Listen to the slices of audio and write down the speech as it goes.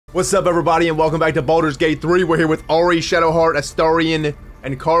What's up, everybody, and welcome back to Baldur's Gate 3. We're here with Ari, Shadowheart, Astarion,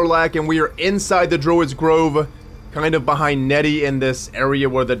 and Karlach, and we are inside the Druid's Grove, kind of behind Nettie in this area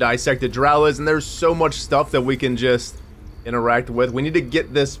where the dissected drow is, and there's so much stuff that we can just interact with. We need to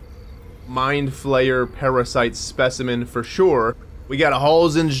get this Mind Flayer Parasite specimen for sure. We got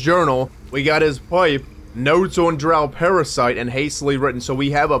Halsin's journal, we got his pipe, notes on drow parasite, and hastily written, so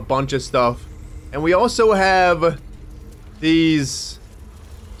we have a bunch of stuff. And we also have these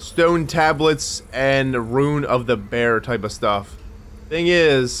stone tablets and rune of the bear type of stuff. Thing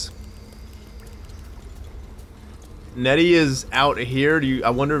is, Nettie is out here. I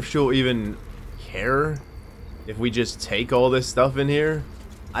wonder if she'll even care if we just take all this stuff in here.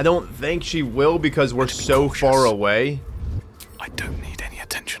 I don't think she will because we're so far away. I don't need any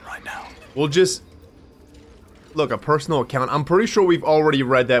attention right now. We'll just look, a personal account. I'm pretty sure we've already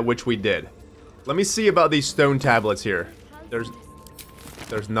read that, which we did. Let me see about these stone tablets here.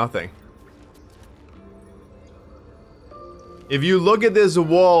 There's nothing. If you look at this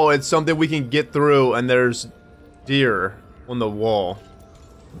wall, it's something we can get through, and there's deer on the wall.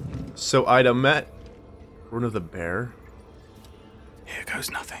 So I'd met rune of the bear. Here goes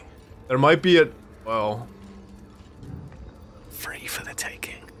nothing. There might be a, well, free for the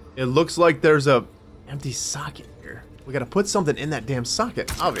taking. It looks like there's a empty socket here. We gotta put something in that damn socket,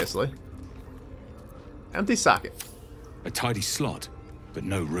 obviously. Empty socket. A tidy slot, but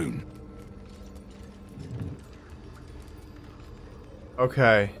no rune.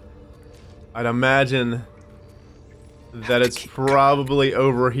 Okay. I'd imagine that it's probably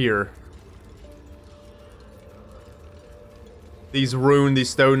over here. These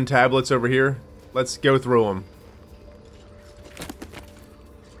stone tablets over here. Let's go through them.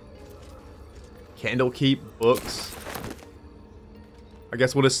 Candlekeep, books. I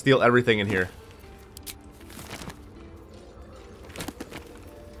guess we'll just steal everything in here.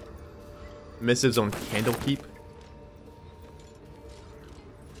 Missives on Candlekeep.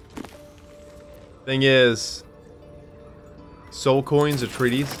 Thing is, soul coins or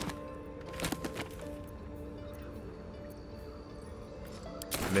treaties.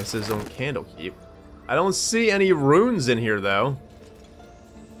 Missives on Candlekeep. I don't see any runes in here though.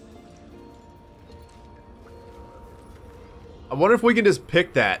 I wonder if we can just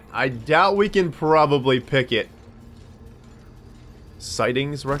pick that. I doubt we can probably pick it.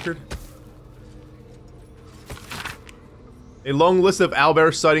 Sightings record. A long list of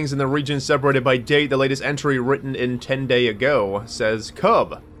owlbear sightings in the region separated by date. The latest entry, written in 10 days ago, says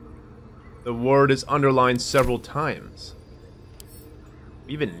cub. The word is underlined several times.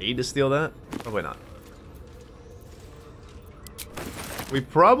 We even need to steal that? Probably not. We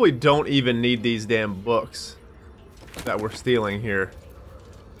probably don't even need these damn books that we're stealing here.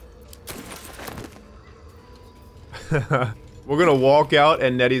 We're gonna walk out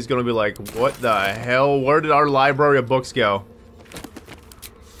and Nettie's gonna be like, what the hell? Where did our library of books go?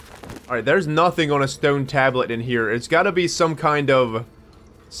 Alright, there's nothing on a stone tablet in here. It's gotta be some kind of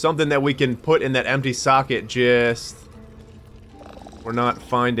something that we can put in that empty socket, just we're not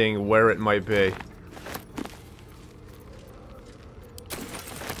finding where it might be.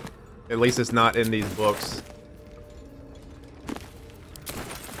 At least it's not in these books.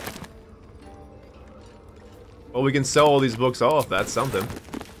 Well, we can sell all these books off, that's something.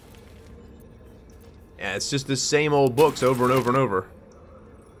 Yeah, it's just the same old books over and over and over.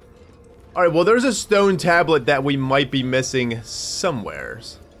 Alright, well, there's a stone tablet that we might be missing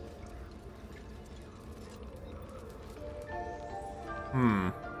somewheres.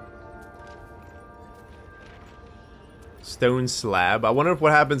 Stone slab. I wonder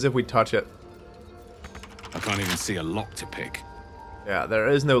what happens if we touch it. I can't even see a lock to pick. Yeah, there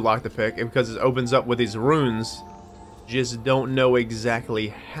is no lock to pick because it opens up with these runes. Just don't know exactly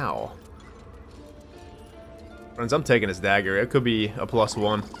how. Friends, I'm taking this dagger. It could be a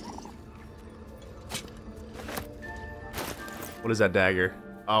 +1. What is that dagger?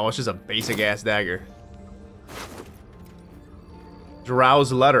 Oh, it's just a basic ass dagger.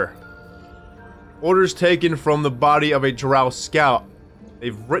 Drow's letter. Orders taken from the body of a drow scout.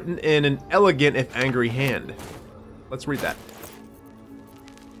 They've written in an elegant if angry hand. Let's read that.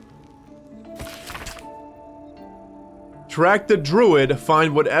 Track the druid,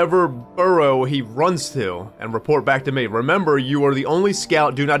 find whatever burrow he runs to, and report back to me. Remember, you are the only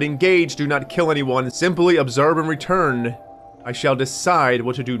scout. Do not engage, do not kill anyone. Simply observe and return. I shall decide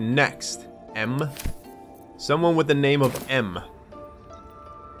what to do next. M. Someone with the name of M.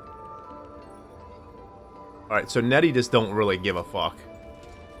 Alright, so Nettie just don't really give a fuck.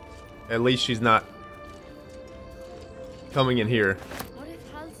 At least she's not coming in here. What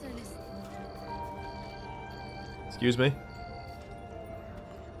if Halsin is... Excuse me?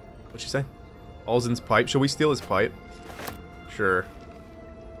 What'd she say? Halsin's pipe. Shall we steal his pipe? Sure.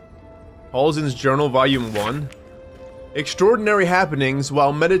 Halsin's Journal, Volume 1. Extraordinary happenings.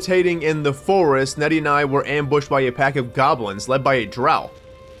 While meditating in the forest, Nettie and I were ambushed by a pack of goblins led by a drow.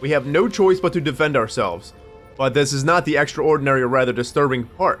 We have no choice but to defend ourselves. But this is not the extraordinary or rather disturbing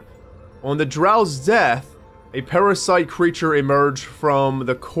part. On the drow's death, a parasite creature emerged from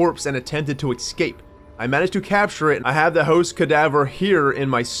the corpse and attempted to escape. I managed to capture it. I have the host cadaver here in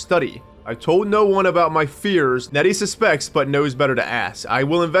my study. I've told no one about my fears. Nettie suspects, but knows better to ask. I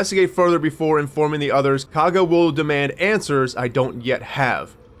will investigate further before informing the others. Kaga will demand answers I don't yet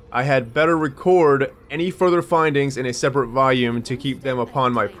have. I had better record any further findings in a separate volume to keep them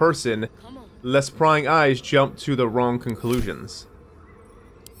upon my person, lest prying eyes jump to the wrong conclusions.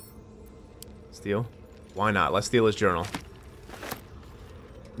 Steal? Why not? Let's steal his journal.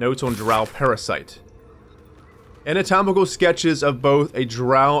 Notes on drow parasite. Anatomical sketches of both a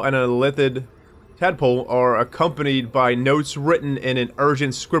drow and a lithid tadpole are accompanied by notes written in an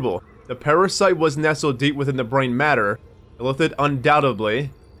urgent scribble. The parasite was nestled deep within the brain matter, the lithid undoubtedly,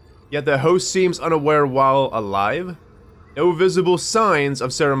 yet the host seems unaware while alive. No visible signs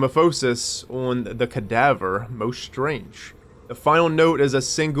of ceramorphosis on the cadaver, most strange. The final note is a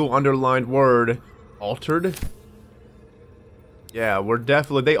single underlined word, altered. Yeah, we're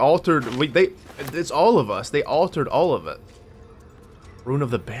definitely, they altered, it's all of us. They altered all of it. Rune of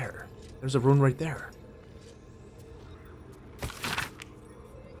the Bear. There's a rune right there.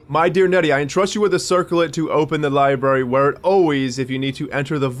 My dear Nettie, I entrust you with a circlet to open the library. Wear it always. If you need to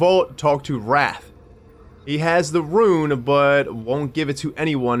enter the vault, talk to Wrath. He has the rune, but won't give it to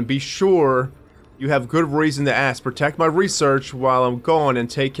anyone. Be sure you have good reason to ask. Protect my research while I'm gone and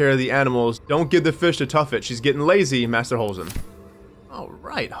take care of the animals. Don't give the fish to Tuffet. She's getting lazy, Master Halsin.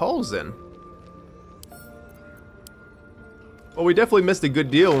 Alright, Halsin. Well, we definitely missed a good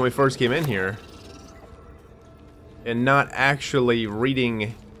deal when we first came in here. And not actually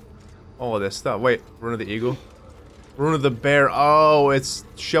reading all of this stuff. Wait, Rune of the Eagle? Rune of the Bear. Oh, it's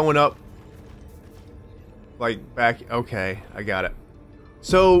showing up. Like, back. Okay, I got it.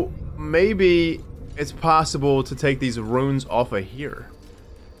 So, maybe it's possible to take these runes off of here.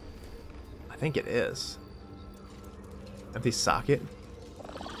 I think it is. Empty socket?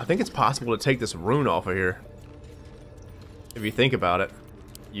 I think it's possible to take this rune off of here. If you think about it.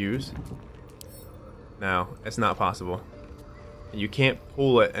 Use. No, it's not possible. And you can't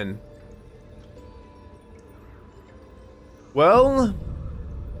pull it and... Well...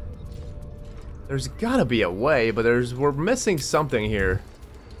 There's gotta be a way, but we're missing something here.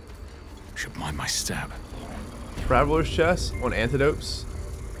 Should mind my step. Traveler's chest on antidotes.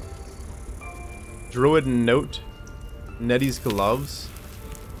 Druid note. Nettie's gloves.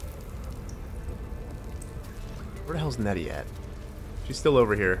 Where the hell's Nettie at? She's still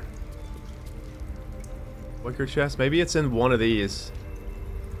over here. Wicker chest? Maybe it's in one of these.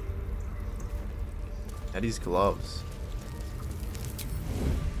 Nettie's gloves.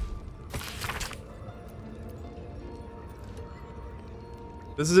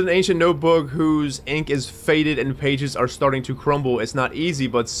 This is an ancient notebook whose ink is faded and pages are starting to crumble. It's not easy,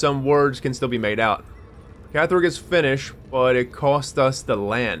 but some words can still be made out. Catherick is finished, but it cost us the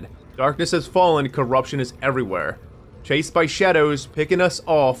land. Darkness has fallen, corruption is everywhere. Chased by shadows, picking us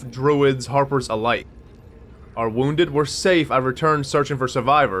off, druids, harpers alike. Our wounded were safe. I returned searching for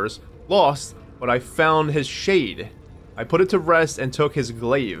survivors. Lost, but I found his shade. I put it to rest and took his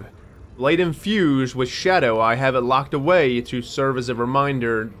glaive. Blade infused with shadow, I have it locked away to serve as a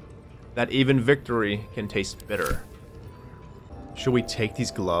reminder that even victory can taste bitter. Should we take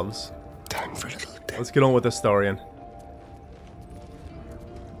these gloves? Time for a little death. Let's get on with the Astarian.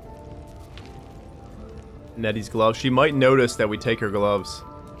 Nettie's gloves. She might notice that we take her gloves.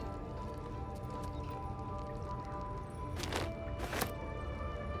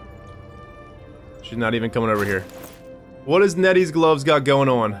 She's not even coming over here. What has Nettie's gloves got going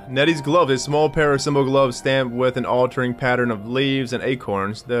on? Nettie's gloves, a small pair of symbol gloves stamped with an altering pattern of leaves and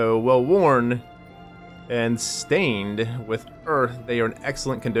acorns. Though well worn and stained with earth, they are in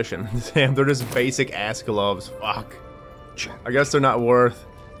excellent condition. Damn, they're just basic ass gloves. Fuck. I guess they're not worth.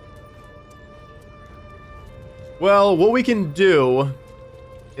 Well, what we can do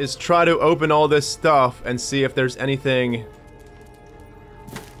is try to open all this stuff and see if there's anything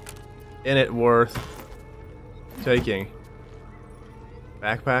in it worth taking.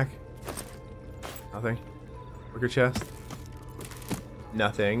 Backpack? Nothing. Wicker chest?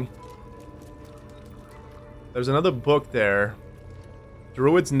 Nothing. There's another book there.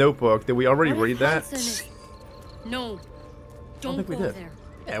 Druid's notebook. Did we already read that? No. Don't think we did. There.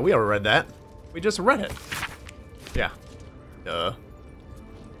 Yeah, we already read that. We just read it. Yeah. Duh.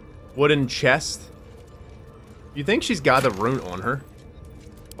 Wooden chest. You think she's got the rune on her?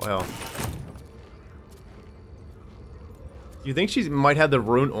 Well. You think she might have the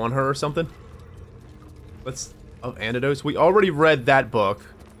rune on her or something? Let's... Of antidotes? We already read that book.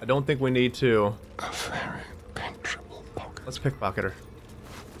 I don't think we need to. A very penetrable pocket. Let's pickpocket her.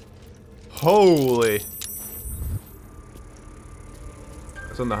 Holy.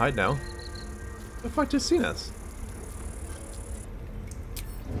 That's on the hide now. What the fuck just seen us?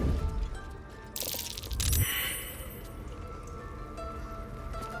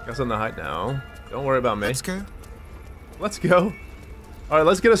 Guess on the hide now. Don't worry about me. Let's go. Let's go. Alright,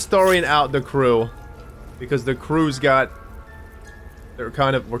 let's get Astarian out the crew. Because the crew's got... we're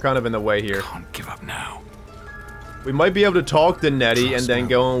kind of in the way here. Can't give up now. We might be able to talk to Nettie and then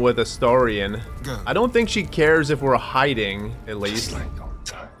go in with Astarian. Go. I don't think she cares if we're hiding, at least. Just like old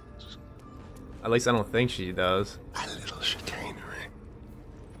times. At least I don't think she does. A little chicanery.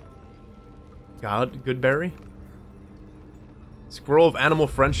 God, Goodberry? Scroll of Animal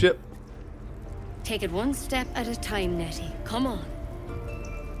Friendship? Take it one step at a time, Nettie. Come on.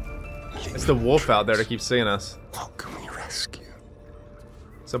 It's the wolf out there to keep seeing us. What can we rescue?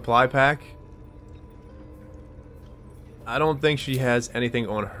 Supply pack? I don't think she has anything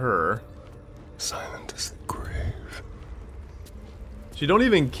on her. Silent as the grave. She don't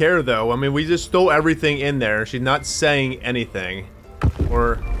even care though. I mean, we just stole everything in there. She's not saying anything.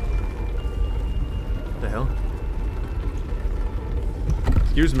 Or... what the hell?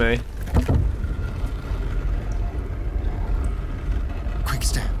 Excuse me. Quick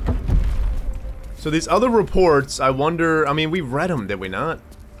step. So these other reports, I wonder... I mean, we read them, did we not?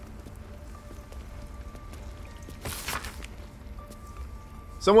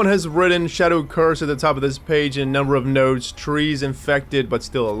 Someone has written Shadow Curse at the top of this page in a number of notes. Trees infected but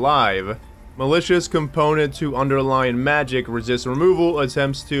still alive. Malicious component to underlying magic. Resist removal.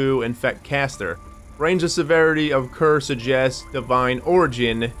 Attempts to infect caster. Range of severity of curse suggests divine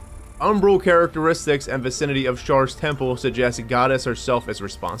origin. Umbral characteristics and vicinity of Shar's temple suggest goddess herself is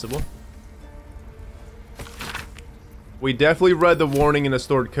responsible. We definitely read the warning in the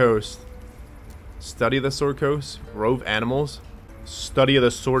Sword Coast. Study the Sword Coast. Grove animals. Study of the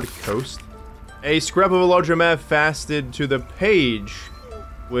Sword Coast. A scrap of a larger map fasted to the page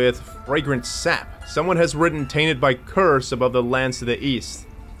with fragrant sap. Someone has written tainted by curse above the lands to the east.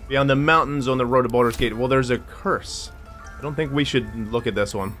 Beyond the mountains on the road to Baldur's Gate. Well, there's a curse. I don't think we should look at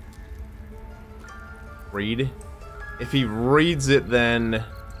this one. Read. If he reads it, then...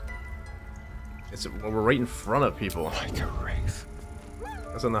 well, we're right in front of people. Like a wraith.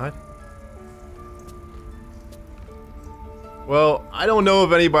 That's on the hide. Well, I don't know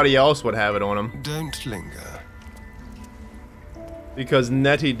if anybody else would have it on him. Don't linger. Because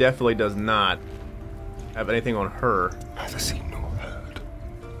Nettie definitely does not have anything on her. Neither seen nor heard.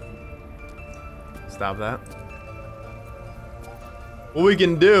 Stop that. What we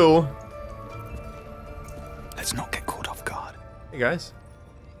can do... Let's not get caught off guard. Hey guys.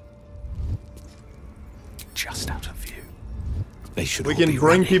 Just out of view. They should We all can be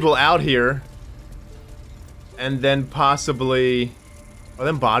bring ready. people out here. And then possibly... are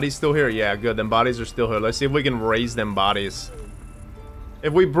them bodies still here? Yeah, good. Them bodies are still here. Let's see if we can raise them bodies.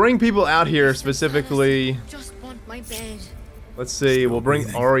 If we bring people out here specifically... Just want my bed. Let's see, we'll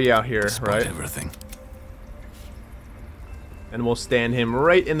bring Ari out here, Despite right? everything. And we'll stand him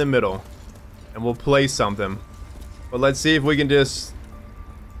right in the middle. And we'll play something. But let's see if we can just...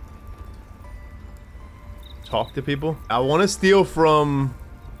 talk to people. I want to steal from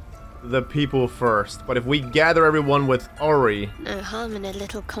the people first. But if we gather everyone with Ari... no harm in a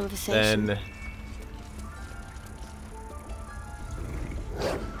little conversation. then...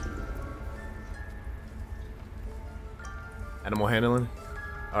 animal handling.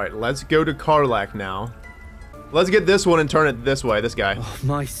 Alright, let's go to Karlach now. Let's get this one and turn it this way, this guy. Oh,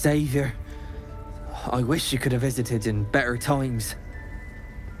 my savior. I wish you could have visited in better times.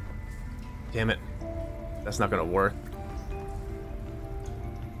 Damn it. That's not gonna work.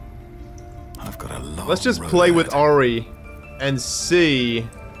 I've got a long Let's just road play with ahead. Ari and see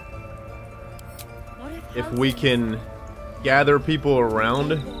What if we can gather people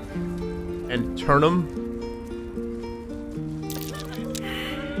around and turn them.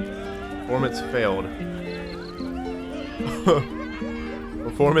 Performance failed.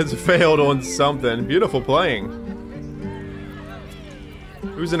 Performance failed on something. Beautiful playing.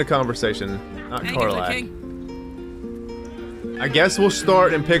 Who's in a conversation? Not Karlach. I guess we'll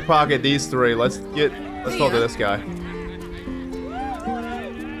start and pickpocket these three. Let's talk to this guy.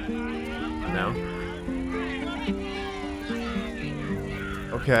 No.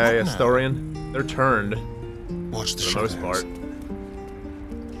 Okay, Astarian. They're turned. Watch the For the most shadows. part.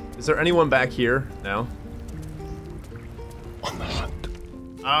 Is there anyone back here? No. On the hunt.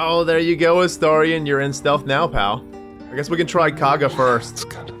 Oh, there you go, Astarian. You're in stealth now, pal. I guess we can try Kaga first. It's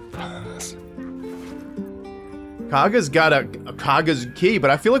kind of pass. Kaga's got a Kaga's key, but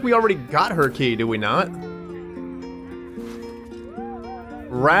I feel like we already got her key, do we not?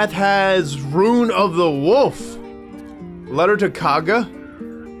 Wrath has Rune of the Wolf. Letter to Kaga.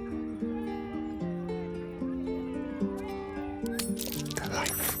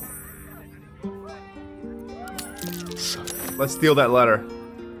 Delightful. So, Let's steal that letter.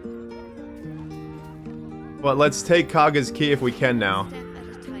 But let's take Kaga's key if we can now. Step at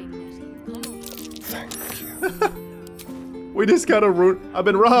a time, Nettie. Come on. thank you. We just got a rune. I've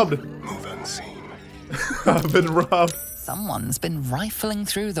been robbed. Move unseen. I've been robbed. Someone's been rifling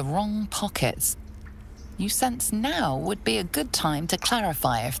through the wrong pockets. You sense now would be a good time to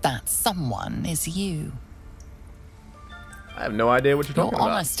clarify if that someone is you. I have no idea what you're Your talking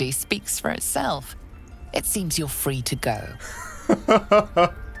about. honesty speaks for itself. It seems you're free to go.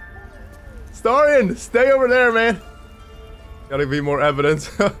 Astarian, stay over there, man. Gotta be more evidence.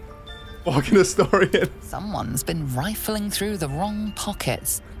 Fucking Astarian. Someone's been rifling through the wrong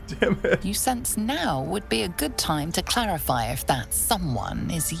pockets. Damn it. You sense now would be a good time to clarify if that someone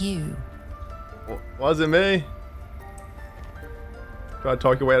is you. Wasn't me. Try to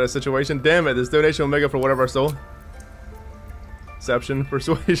talk your way out of the situation. Damn it, this donation will make up for whatever I stole. Deception,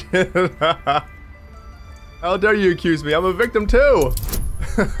 persuasion. How dare you accuse me? I'm a victim too.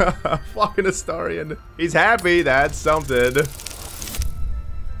 Fucking Astarian. He's happy, that's something.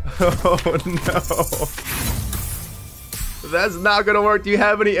 Oh no. That's not gonna work. Do you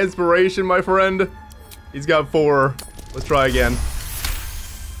have any inspiration, my friend? He's got 4. Let's try again.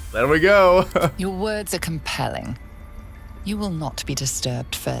 There we go. Your words are compelling. You will not be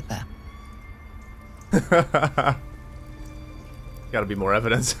disturbed further. Gotta be more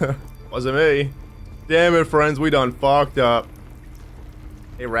evidence. Wasn't me. Damn it, friends, we done fucked up.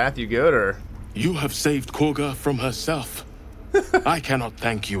 Hey, Wrath, you good, or? You have saved Koga from herself. I cannot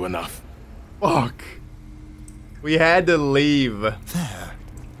thank you enough. Fuck. We had to leave. There.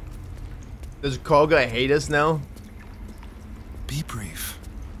 Does Koga hate us now? Be brief.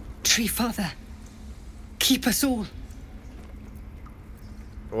 Tree Father, keep us all.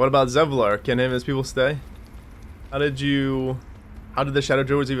 What about Zevlar? Can him and his people stay? How did the Shadow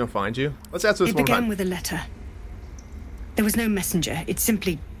Druids even find you? Let's ask this It one began time. with a letter. There was no messenger, it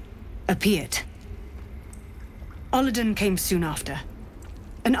simply appeared. Olladin came soon after.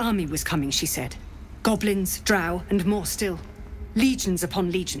 An army was coming, she said. Goblins, drow, and more still. Legions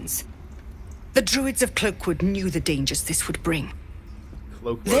upon legions. The druids of Cloakwood knew the dangers this would bring.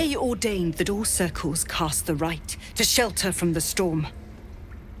 Cloakwood. They ordained that all circles cast the rite to shelter from the storm.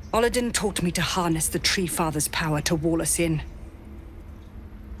 Olladin taught me to harness the Tree Father's power to wall us in.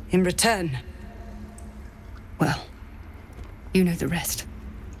 In return, well, you know the rest.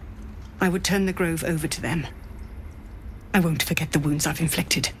 I would turn the grove over to them. I won't forget the wounds I've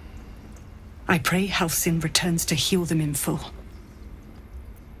inflicted. I pray Halcyon returns to heal them in full.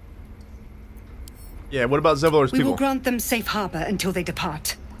 Yeah, what about Zevlar's We people? will grant them safe harbor until they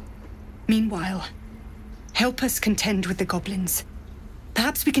depart. Meanwhile, help us contend with the goblins.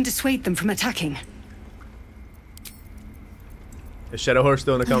 Perhaps we can dissuade them from attacking. Is Shadowheart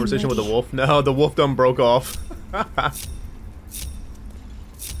still in the conversation with the wolf? No, the wolf done broke off. Have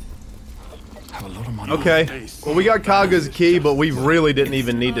a lot of money. Okay, well we got Kaga's key, but we really didn't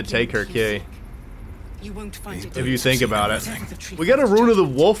even need to take her key. You won't find it. If you think about it. We got a Rune of the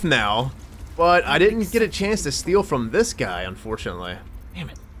Wolf now, but I didn't get a chance to steal from this guy, unfortunately.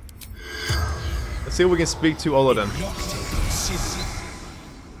 Damn it. Let's see if we can speak to Olladin.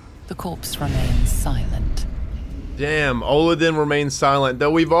 The corpse remains silent. Damn, Olladin remains silent,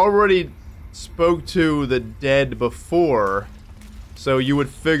 though we've already spoke to the dead before, so you would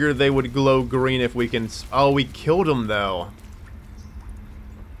figure they would glow green if we can... Oh, we killed him, though.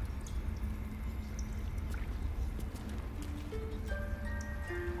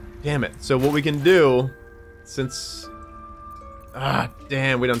 Damn it. So what we can do, since... Ah,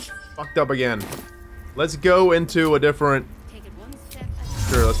 damn, we done fucked up again. Let's go into a different... Take it one step at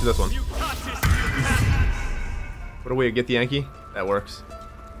a Sure, let's do this one. What do we get the Yankee? That works.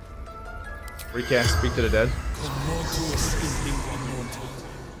 Recast, speak to the dead.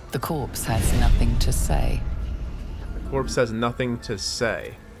 The corpse has nothing to say. The corpse has nothing to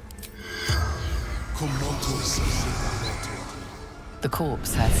say. The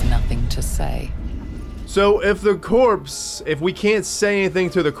corpse has nothing to say. So if the corpse, if we can't say anything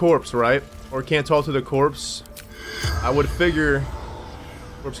to the corpse, right? Or can't talk to the corpse, I would figure...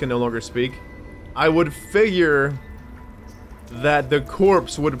 Corpse can no longer speak. I would figure that the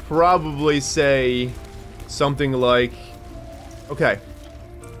corpse would probably say something like, okay,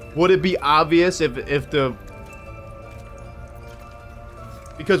 would it be obvious if the,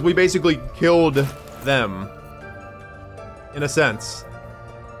 because we basically killed them, in a sense,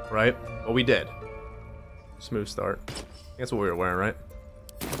 right? Well, we did. Smooth start. That's what we were wearing, right?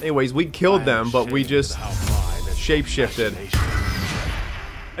 Anyways, we killed them, but we just shapeshifted.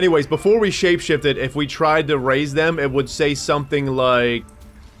 Anyways, before we shapeshifted, if we tried to raise them, it would say something like,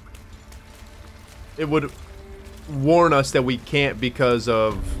 it would warn us that we can't because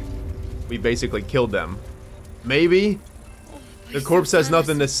of, we basically killed them. Maybe? The corpse has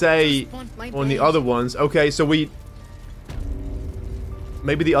nothing to say on the other ones. Okay, so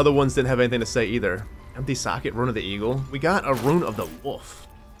maybe the other ones didn't have anything to say either. Empty socket, rune of the eagle. We got a rune of the wolf.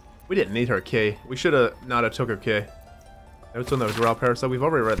 We didn't need her key. We should have not have took her key. Notes on the Drow parasite. We've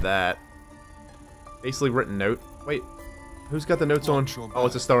already read that. Basically written note. Wait, who's got the notes on? Oh,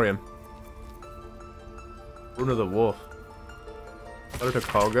 it's Astarion. Rune of the wolf. Letter to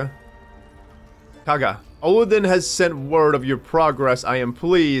Kaga. Kaga. Olodin has sent word of your progress. I am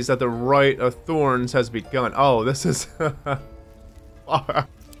pleased that the Rite of Thorns has begun. Oh, this is...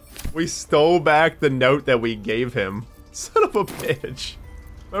 We stole back the note that we gave him. Son of a bitch.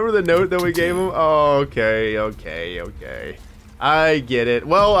 Remember the note that we gave him? Oh, okay. I get it.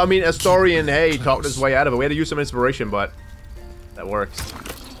 Well, I mean, Astarion, hey, talked his way out of it. We had to use some inspiration, but that works.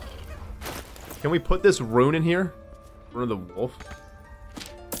 Can we put this rune in here? Rune of the wolf?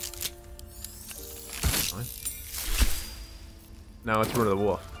 No, it's Rune of the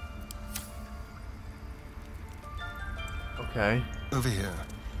wolf. Okay. Over here.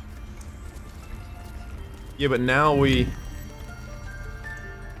 Yeah, but now we...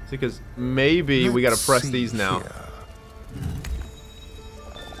 See, because maybe we gotta press these now. Here.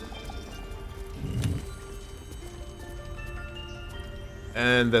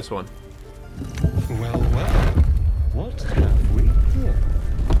 And this one. Well, what have we here?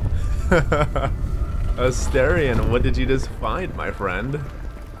 Astarion, what did you just find, my friend?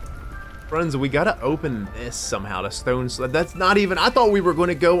 Friends, we gotta open this somehow, the stone slab. That's not even... I thought we were going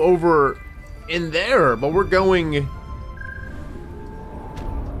to go over in there, but we're going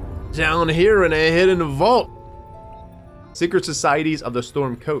down here in a hidden vault. Secret Societies of the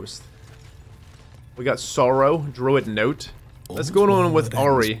Storm Coast. We got Sorrow, Druid Note. What's going on with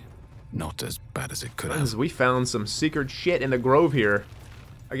Ari? Not as bad as it could Friends, have. we found some secret shit in the grove here.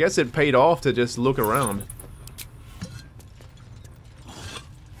 I guess it paid off to just look around.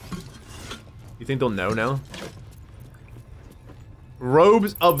 You think they'll know now?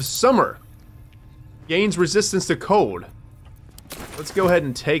 Robes of Summer. Gains resistance to cold. Let's go ahead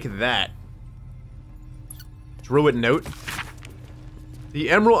and take that. Druid Note. The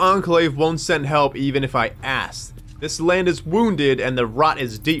Emerald Enclave won't send help even if I asked. This land is wounded and the rot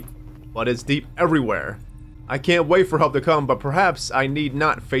is deep. But it's deep everywhere. I can't wait for help to come, but perhaps I need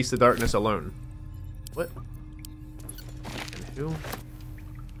not face the darkness alone. What? And who?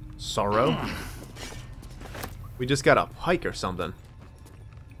 Sorrow? We just got a pike or something.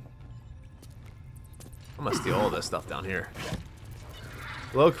 I'm gonna steal all this stuff down here.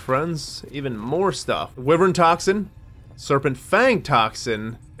 Look, friends, even more stuff. Wyvern Toxin, Serpent Fang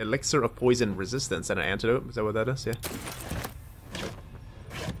Toxin, Elixir of Poison Resistance, and an antidote. Is that what that is? Yeah.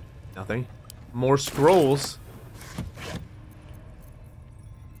 Nothing. More scrolls.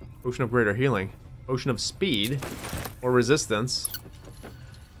 Potion of Greater Healing. Potion of Speed. Or Resistance.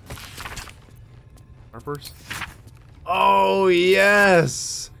 Harpers. Oh,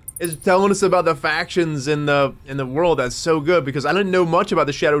 yes! It's telling us about the factions in the world. That's so good, because I didn't know much about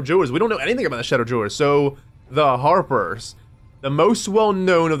the Shadow Jewelers. We don't know anything about the Shadow Jewelers. So, the Harpers. The most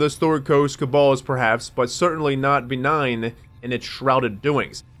well-known of the Storm Coast cabals, perhaps, but certainly not benign in its shrouded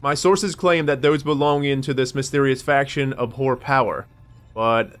doings. My sources claim that those belonging to this mysterious faction abhor power.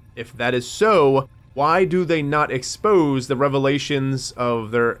 But if that is so, why do they not expose the revelations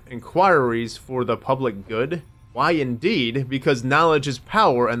of their inquiries for the public good? Why indeed, because knowledge is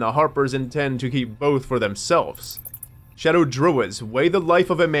power and the Harpers intend to keep both for themselves. Shadow Druids weigh the life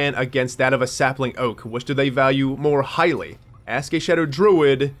of a man against that of a sapling oak. Which do they value more highly? Ask a Shadow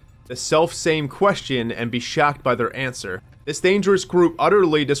Druid the self-same question and be shocked by their answer. This dangerous group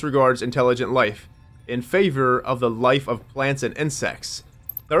utterly disregards intelligent life in favor of the life of plants and insects.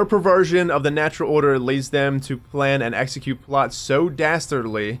 Their perversion of the natural order leads them to plan and execute plots so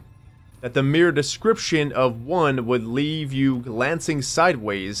dastardly that the mere description of one would leave you glancing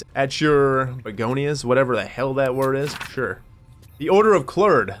sideways at your begonias, whatever the hell that word is. Sure. The Order of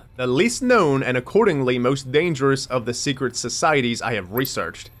Klurd, the least known and accordingly most dangerous of the secret societies I have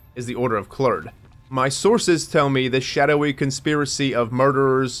researched, is the Order of Klurd. My sources tell me the shadowy conspiracy of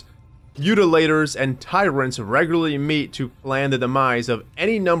murderers, mutilators, and tyrants regularly meet to plan the demise of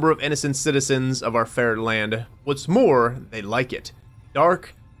any number of innocent citizens of our fair land. What's more, they like it.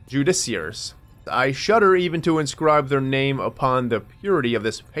 Dark Justiciars. I shudder even to inscribe their name upon the purity of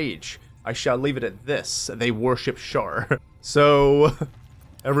this page. I shall leave it at this. They worship Shar. So,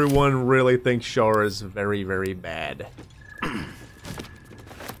 everyone really thinks Shar is very, very bad.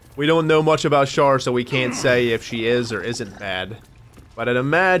 We don't know much about Shar, so we can't say if she is or isn't bad. But I'd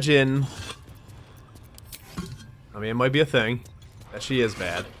imagine... I mean, it might be a thing that she is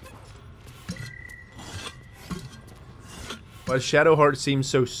bad. But Shadowheart seems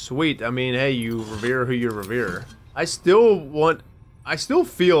so sweet. I mean, hey, you revere who you revere. I still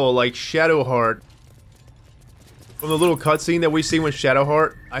feel like Shadowheart, from the little cutscene that we see with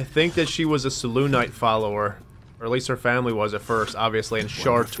Shadowheart, I think that she was a Selûnite follower. Or at least her family was at first, obviously, and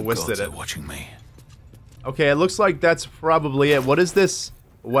Shar twisted it. Watching me. Okay, it looks like that's probably it. What is this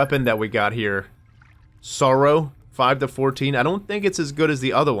weapon that we got here? Sorrow, 5 to 14. I don't think it's as good as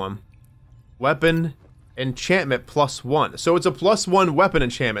the other one. Weapon, enchantment, +1. So it's a +1 weapon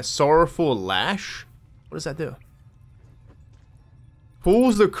enchantment. Sorrowful Lash? What does that do?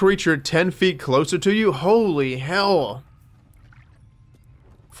 Pulls the creature 10 feet closer to you? Holy hell.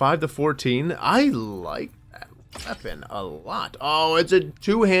 5 to 14. I like that weapon a lot. Oh, it's a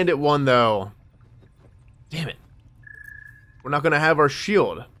two-handed one, though. Damn it. We're not going to have our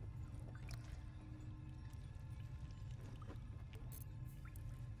shield.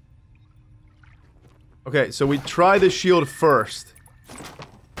 Okay, so we try the shield first.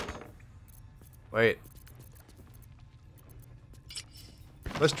 Wait.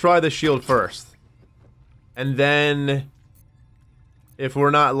 Let's try the shield first. And then, if we're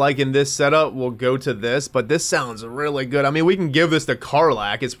not liking this setup, we'll go to this. But this sounds really good. I mean, we can give this to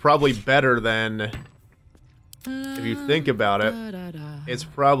Karlach. It's probably better than... If you think about it, it's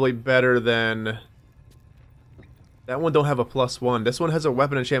probably better than... That one don't have a +1. This one has a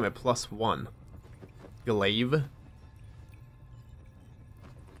weapon enchantment +1. Glaive.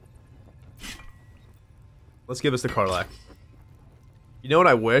 Let's give this to Karlach. You know what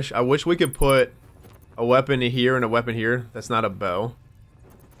I wish? I wish we could put a weapon here and a weapon here. That's not a bow.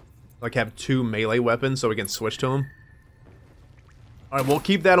 Like have 2 melee weapons so we can switch to them. Alright, we'll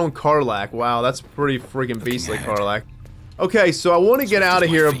keep that on Karlach. Wow, that's pretty freaking beastly, Karlach. Okay, so I want to get out of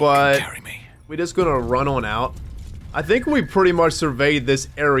here, but we're just gonna run on out. I think we pretty much surveyed this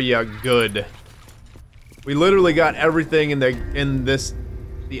area good. We literally got everything in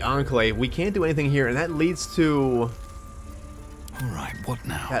the Enclave. We can't do anything here, and that leads to... Alright, what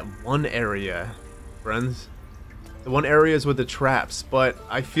now? That one area, friends. The one area is with the traps, but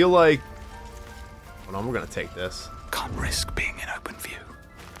I feel like... Hold on, we're gonna take this. Can't risk being in open view.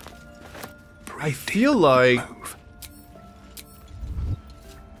 I feel like...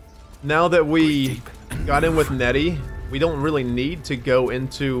 Now that we got in with Nettie, we don't really need to go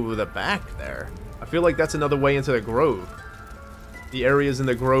into the back there. I feel like that's another way into the Grove. The areas in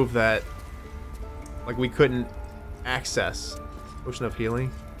the Grove that, like, we couldn't access. Potion of healing.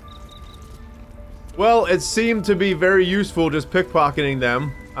 Well, it seemed to be very useful just pickpocketing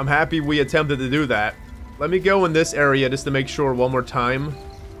them. I'm happy we attempted to do that. Let me go in this area just to make sure one more time.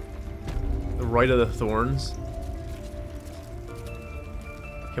 The Rite of the Thorns.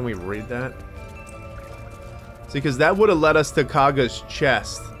 Can we read that? See, because that would have led us to Kaga's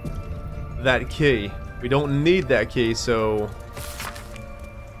chest. That key. We don't need that key, so...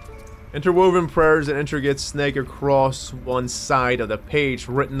 Interwoven prayers and intricate snake across one side of the page.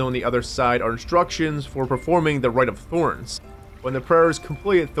 Written on the other side are instructions for performing the Rite of Thorns. When the prayer is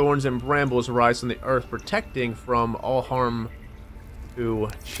complete, thorns and brambles rise from the earth, protecting from all harm. Who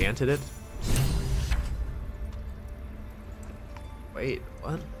chanted it? Wait,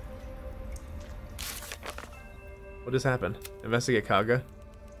 what? What just happened? Investigate Kaga.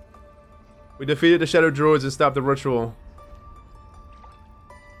 We defeated the Shadow Druids and stopped the ritual.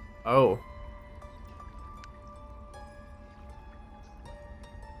 Oh.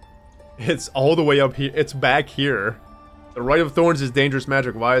 It's all the way up here. It's back here. The Rite of Thorns is dangerous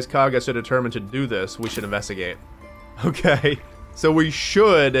magic. Why is Kaga so determined to do this? We should investigate. Okay. So we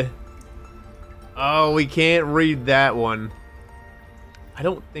should... Oh, we can't read that one. I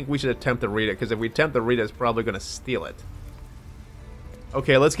don't think we should attempt to read it, because if we attempt to read it, it's probably going to steal it.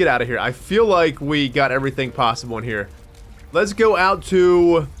 Okay, let's get out of here. I feel like we got everything possible in here. Let's go out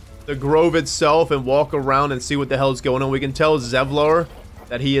to the Grove itself and walk around and see what the hell is going on. We can tell Zevlor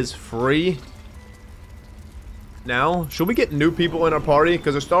that he is free. Now, should we get new people in our party?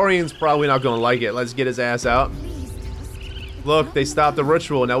 Because Astarian's probably not going to like it. Let's get his ass out. Look, they stopped the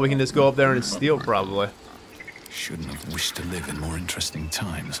ritual. Now we can just go up there and steal, probably. Shouldn't have wished to live in more interesting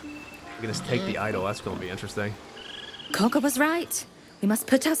times. We can just take the idol. That's going to be interesting. Korga was right. We must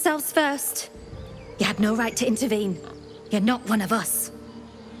put ourselves first. You had no right to intervene. You're not one of us.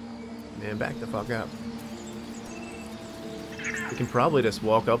 Man, back the fuck up. We can probably just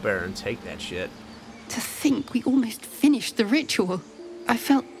walk up there and take that shit. To think we almost finished the ritual. I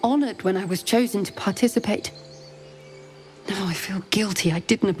felt honored when I was chosen to participate. Now I feel guilty I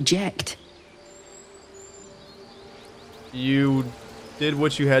didn't object. You did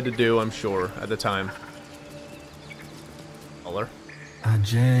what you had to do, I'm sure, at the time. Color.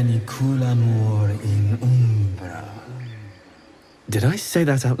 Did I say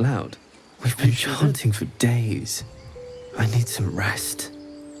that out loud? We've been chanting for days. I need some rest.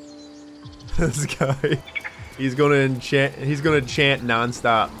 This guy, he's gonna chant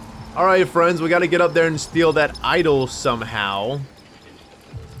non-stop. All right, friends, we got to get up there and steal that idol somehow.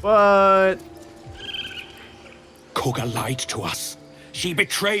 But Korga lied to us. She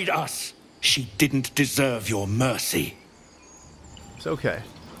betrayed us. She didn't deserve your mercy. it's okay.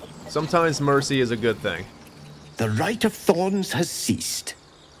 Sometimes mercy is a good thing. The Rite of Thorns has ceased.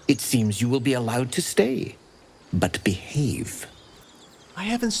 It seems you will be allowed to stay, but behave. I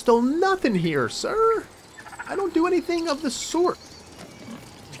haven't stolen nothing here, sir. I don't do anything of the sort.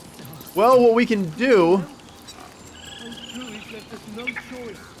 Well, what we can do...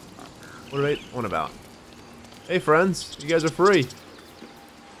 What are they on about? Hey, friends. You guys are free.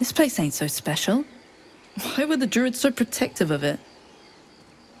 This place ain't so special. Why were the druids so protective of it?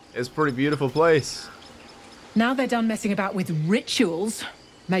 It's a pretty beautiful place. Now they're done messing about with rituals,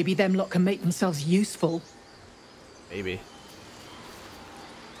 maybe them lot can make themselves useful. Maybe.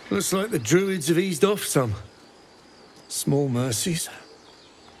 Looks like the druids have eased off some. Small mercies.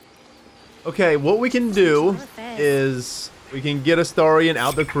 Okay, what we can do is we can get Astarian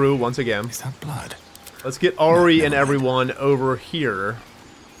out the crew once again. Is that blood? Let's get Ari and everyone over here.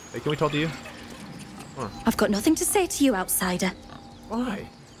 Hey, can we talk to you? I've got nothing to say to you, outsider. Why?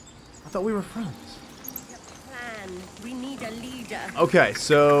 I thought we were friends. Plan. We need a leader. Okay,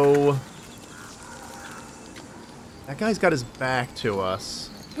 so that guy's got his back to us.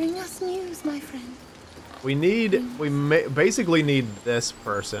 Bring us news, my friend. We basically need this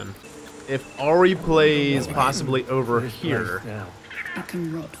person. If Ari plays possibly over here, It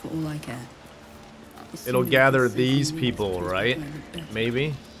can rot for all I care. it'll gather these people, right?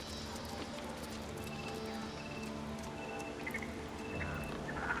 Maybe.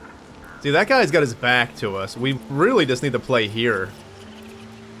 See, that guy's got his back to us. We really just need to play here.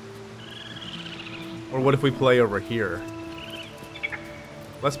 Or what if we play over here?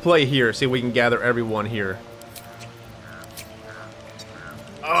 Let's play here, see if we can gather everyone here.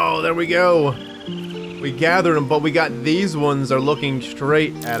 Oh, there we go. We gathered them, but we got these ones are looking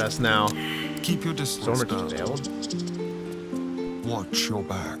straight at us now. Keep your distance. Stormer just failed. Watch your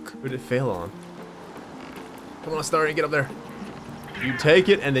back. Who did it fail on? Come on, Starry, get up there. You take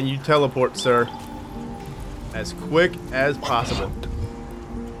it and then you teleport, sir. As quick as possible.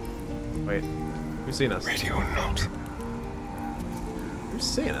 Wait, who's seeing us? Ready or not. Who's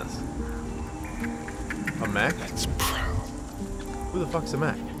seeing us? A Mac? Let's prowl. Who the fuck's a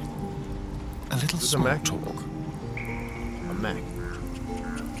Mac? A little Who's small a Mac? talk. A Mac.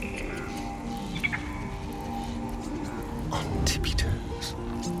 On tippy toes.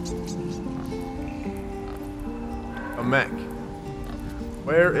 A Mac.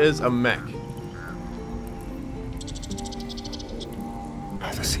 Where is a Mac?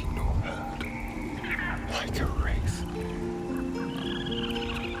 Neither seen nor heard. Like a wraith.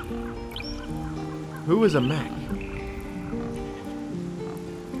 Who is a Mac?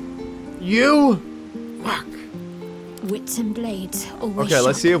 You? Fuck. Wits and blades always Okay,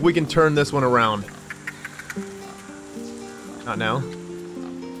 let's sharp. see if we can turn this one around. Not now.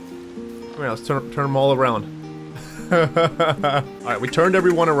 Come here, let's turn them all around. Alright, we turned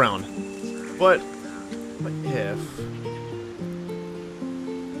everyone around. But if...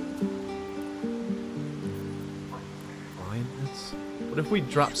 Blindness? What if we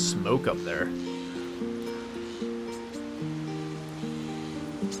drop smoke up there?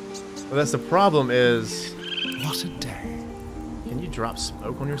 Well, that's the problem is... What a day. Can you drop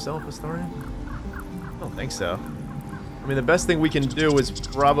smoke on yourself, Astarian? I don't think so. I mean, the best thing we can do is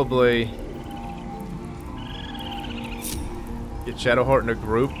probably... get Shadowheart in a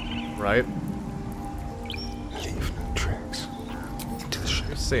group, right? Leave no tracks. Into the ship.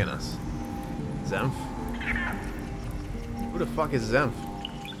 Who's seeing us? Zemph? Who the fuck is Zemph?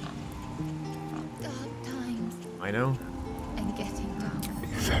 Dark times I know. and getting dark. Be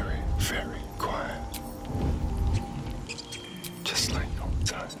very, very quiet.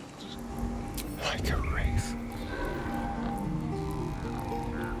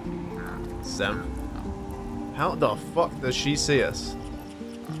 them. How the fuck does she see us?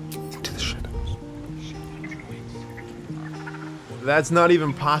 Into the shadows. That's not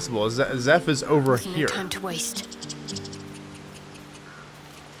even possible. Zeph is over here. No time to waste.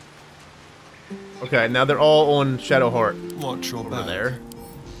 Okay, now they're all on Shadowheart. Watch your over back. there.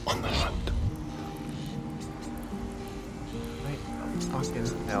 On the hunt.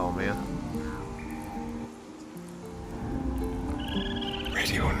 Fucking hell, man.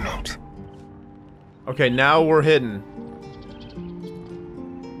 Ready or not. Okay, now we're hidden.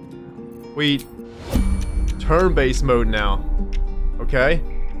 We turn-based mode now. Okay,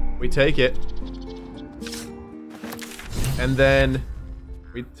 we take it. And then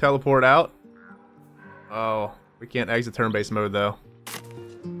we teleport out. Oh, we can't exit turn-based mode though.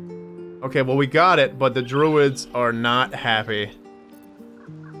 Okay, well we got it, but the druids are not happy.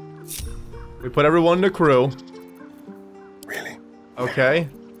 We put everyone in the crew. Really? Okay.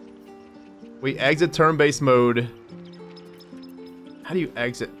 We exit turn-based mode. How do you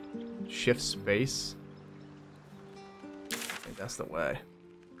exit? Shift space? I think that's the way.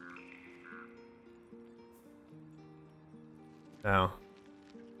 No.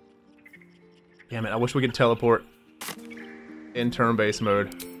 Damn it, I wish we could teleport in turn-based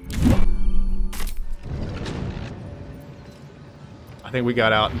mode. I think we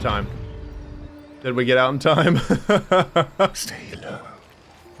got out in time. Did we get out in time? Stay low.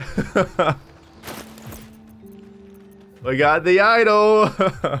 We got the idol!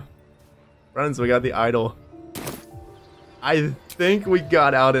 Friends, we got the idol. I think we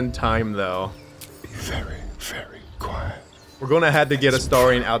got out in time, though. Be very, very quiet. We're gonna have to get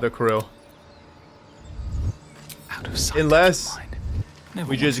Astarian out of the crew. Out of sight. Unless Never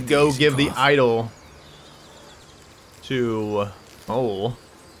we just wanted go easy give the path. idol to Mole.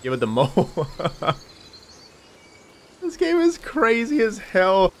 Give it to Mole. This game is crazy as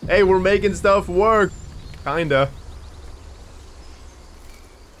hell. Hey, we're making stuff work. Kinda.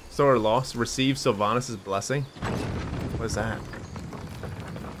 Sword lost. Receive Sylvanas' blessing. What is that?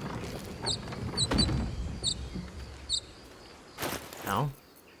 How?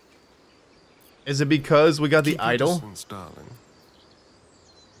 Is it because we got the idol? Distance, darling.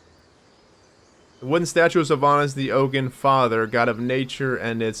 The wooden statue of Sylvanas, the Oaken Father, god of nature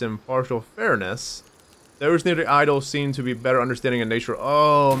and its impartial fairness. Those near the idol seem to be better understanding of nature.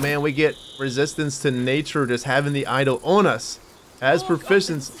 Oh man, we get resistance to nature just having the idol on us. As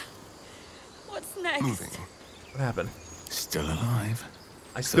proficiency. What's next? Moving. What happened? Still alive.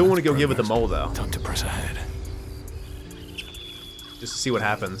 I still want to go give it the Mole though. Time to press ahead. Just to see what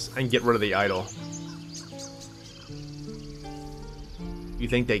happens and get rid of the idol. You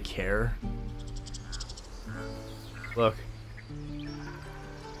think they care? Look.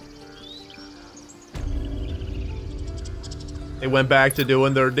 They went back to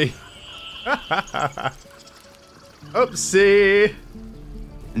doing their deed. Oopsie.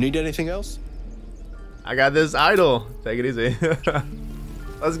 Need anything else? I got this idol. Take it easy.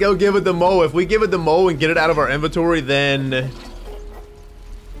 Let's go give it the Mole. If we give it the Mole and get it out of our inventory, then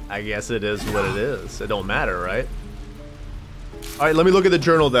I guess it is what it is. It don't matter, right? Alright, let me look at the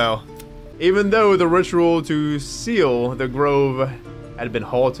journal though. Even though the ritual to seal the grove had been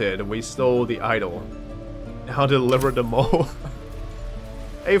halted, we stole the idol. Now deliver it to Mole.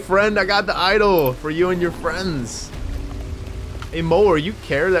 Hey friend, I got the idol for you and your friends. Hey Mole, you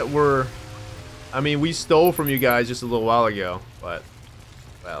care that we're... I mean, we stole from you guys just a little while ago, but...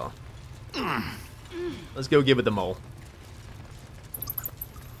 Well... Let's go give it to Mole.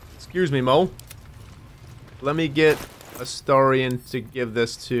 Excuse me, Mole. Let me get Astarian to give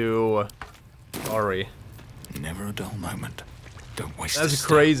this to... Ari. Never a dull moment. Don't waste That's a step.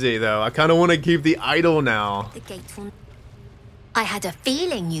 crazy, though. I kind of want to keep the idol now. The gate will... I had a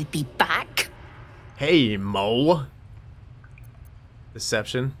feeling you'd be back. Hey, Mo.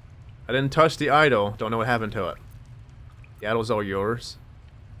 Deception. I didn't touch the idol. Don't know what happened to it. The idol's all yours.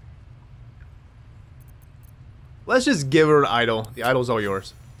 Let's just give her an idol. The idol's all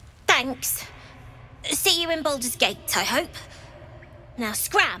yours. Thanks. See you in Baldur's Gate, I hope. Now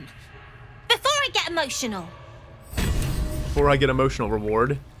scram. Before I get emotional. Before I get emotional,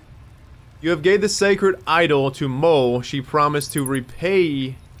 reward. You have gave the sacred idol to Mo. She promised to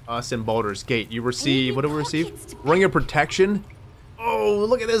repay us in Baldur's Gate. You receive... What do we receive? Ring of Protection? Oh,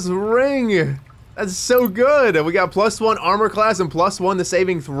 look at this ring. That's so good. We got +1 armor class and +1 to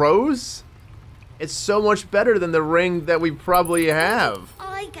saving throws. It's so much better than the ring that we probably have.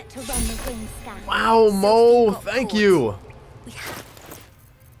 I get to run the ring scan. Wow, Mo, thank you.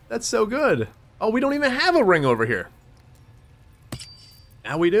 That's so good. Oh, we don't even have a ring over here.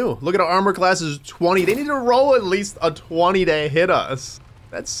 Now we do. Look at our armor class is 20. They need to roll at least a 20 to hit us.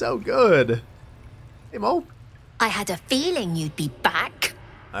 That's so good. Hey, Mo. I had a feeling you'd be back.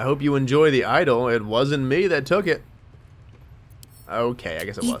 I hope you enjoy the idol. It wasn't me that took it. Okay, I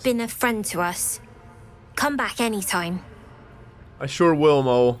guess it was. You've been a friend to us. Come back anytime. I sure will,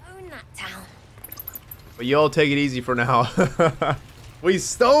 Mo. Own that town. But y'all take it easy for now. We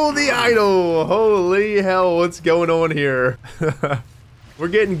stole the idol! Holy hell, what's going on here? We're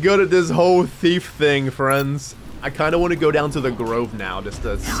getting good at this whole thief thing, friends. I kind of want to go down to the grove now just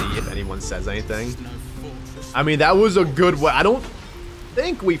to see if anyone says anything. I mean, that was a good way. I don't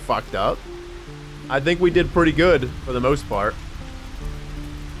think we fucked up. I think we did pretty good for the most part.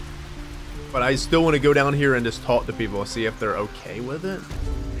 But I still want to go down here and just talk to people, see if they're okay with it.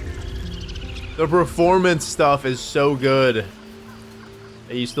 The performance stuff is so good.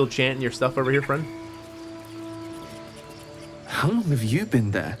 Are you still chanting your stuff over here, friend? How long have you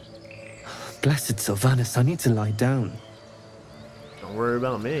been there? Blessed Sylvanas, I need to lie down. Don't worry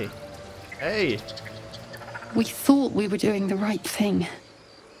about me. Hey! We thought we were doing the right thing.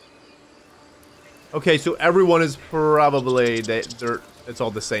 Okay, so everyone is probably... it's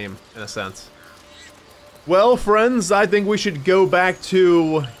all the same, in a sense. Well, friends, I think we should go back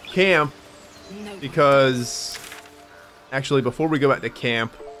to camp. Because... Actually, before we go back to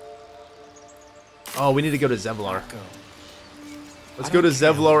camp... Oh, we need to go to Zevlar. Let's go to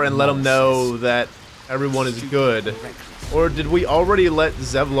Zevlar and let them know that everyone is good. Or did we already let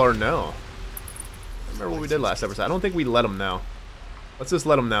Zevlar know? I remember what we did last episode. I don't think we let him know. Let's just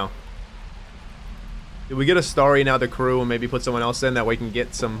let him know. Did we get a starry now the crew and maybe put someone else in that we can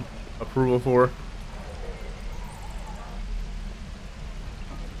get some approval for?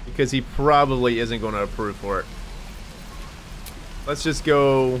 Because he probably isn't going to approve for it. Let's just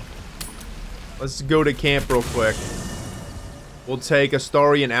go... Let's go to camp real quick. We'll take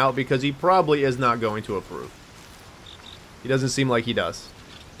Astarian out because he probably is not going to approve. He doesn't seem like he does.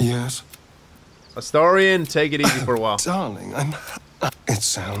 Yes? Astarian, take it easy for a while. Darling, it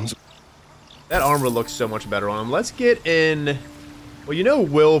sounds... That armor looks so much better on him. Let's get in... Well, you know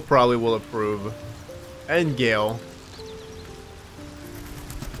Will probably will approve. And Gale.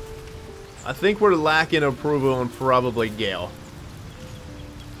 I think we're lacking approval on probably Gale.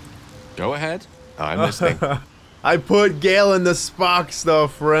 Go ahead. I'm listening. I put Gale in the Spock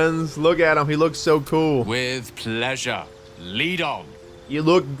stuff, friends. Look at him. He looks so cool. With pleasure. Lead on. You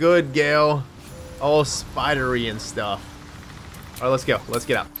look good, Gale. All spidery and stuff. All right, let's go. Let's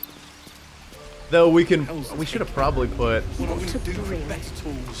get out. Though we can... We should have probably put...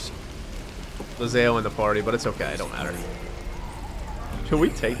 Lizeo in the party, but it's okay. It don't matter. Should we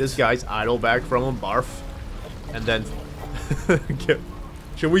take this guy's idol back from him? Barf. And then...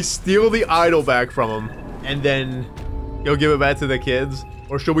 Should we steal the idol back from him and then go give it back to the kids?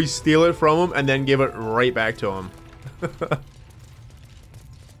 Or should we steal it from him and then give it right back to him?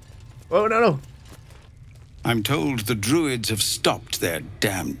 Oh, no. I'm told the druids have stopped their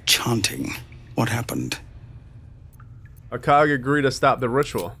damn chanting. What happened? Akag agreed to stop the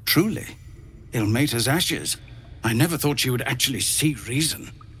ritual. Truly? Ilmater's ashes. I never thought she would actually see reason.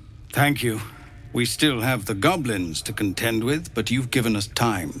 Thank you. We still have the goblins to contend with, but you've given us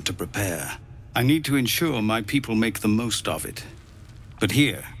time to prepare. I need to ensure my people make the most of it. But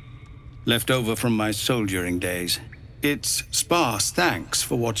here, left over from my soldiering days, it's sparse thanks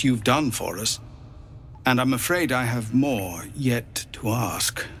for what you've done for us. And I'm afraid I have more yet to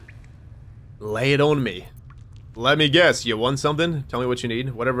ask. Lay it on me. Let me guess, you want something? Tell me what you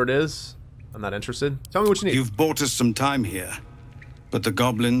need, whatever it is. I'm not interested. Tell me what you need. You've bought us some time here. But the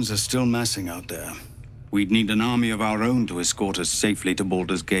goblins are still massing out there. We'd need an army of our own to escort us safely to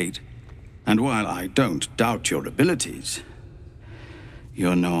Baldur's Gate. And while I don't doubt your abilities,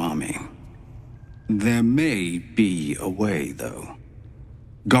 you're no army. There may be a way, though.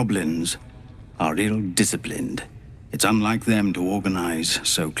 Goblins are ill-disciplined. It's unlike them to organize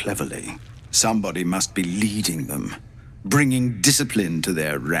so cleverly. Somebody must be leading them, bringing discipline to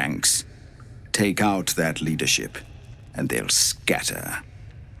their ranks. Take out that leadership, and they'll scatter.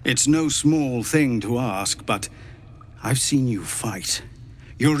 It's no small thing to ask, but I've seen you fight.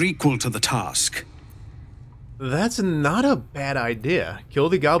 You're equal to the task. That's not a bad idea. Kill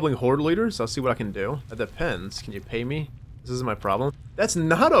the goblin horde leaders? I'll see what I can do. That depends. Can you pay me? This isn't my problem. That's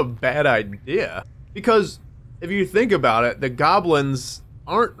not a bad idea. Because if you think about it, the goblins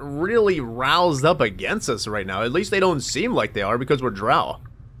aren't really roused up against us right now. At least they don't seem like they are because we're Drow.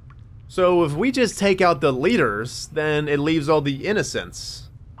 So if we just take out the leaders, then it leaves all the innocents.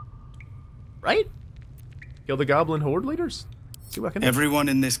 Right? Kill the goblin horde leaders? See what I can do. Everyone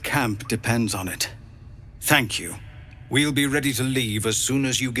in this camp depends on it. Thank you. We'll be ready to leave as soon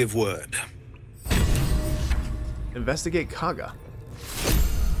as you give word. Investigate Kaga.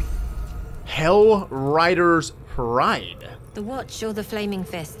 Hell Rider's Pride. The watch or the flaming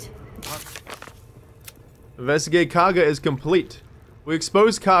fist? Investigate Kaga is complete. We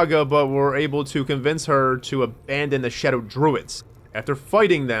exposed Kaga, but were able to convince her to abandon the Shadow Druids. After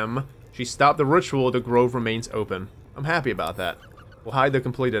fighting them, she stopped the ritual. The grove remains open. I'm happy about that. We'll hide the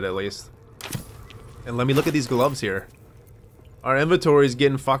completed at least. And let me look at these gloves here. Our inventory is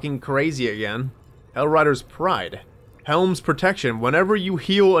getting fucking crazy again. Hellrider's Pride. Helm's Protection. Whenever you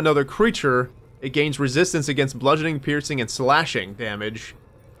heal another creature, it gains resistance against bludgeoning, piercing, and slashing damage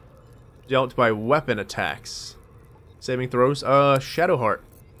dealt by weapon attacks. Saving throws. Shadowheart.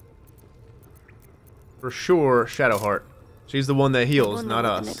 For sure, Shadowheart. She's the one that heals, not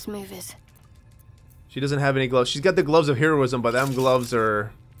us. The next move is. She doesn't have any gloves. She's got the gloves of heroism, but them gloves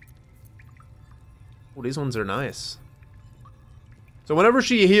are... Oh, these ones are nice. So whenever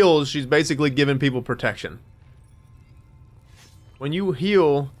she heals, she's basically giving people protection. When you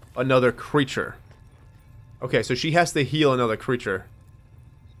heal another creature. Okay, so she has to heal another creature.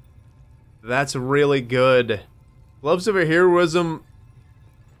 That's really good. Gloves of heroism.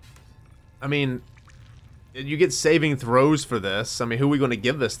 I mean, you get saving throws for this. I mean, who are we going to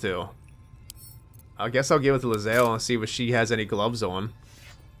give this to? I guess I'll give it to Lae'zel and see if she has any gloves on.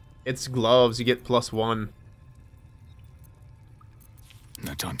 It's gloves. You get +1.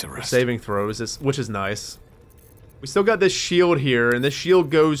 No time to rest. Saving throws, which is nice. We still got this shield here, and this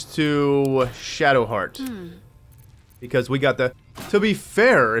shield goes to Shadowheart. Because we got the... To be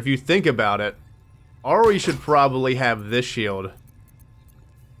fair, if you think about it, Ari should probably have this shield.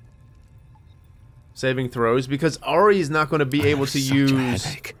 Saving throws, because Ari's not going to be able to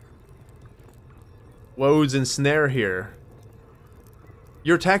use Woads and Snare here.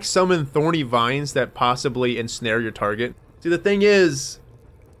 Your attacks summon thorny vines that possibly ensnare your target. See, the thing is...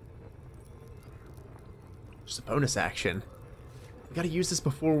 Just a bonus action. We gotta use this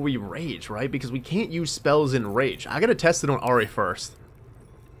before we rage, right? Because we can't use spells in rage. I gotta test it on Ari first.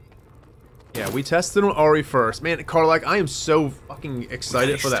 Yeah, we tested on Ari first. Man, Karlach, I am so fucking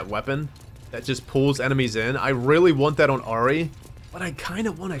excited for that weapon that just pulls enemies in. I really want that on Ari, but I kind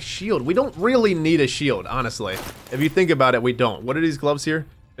of want a shield. We don't really need a shield, honestly. If you think about it, we don't. What are these gloves here?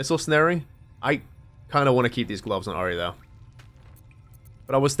 Missile snaring? I kind of want to keep these gloves on Ari, though.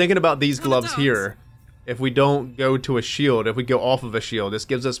 But I was thinking about these gloves here. If we don't go to a shield, if we go off of a shield, this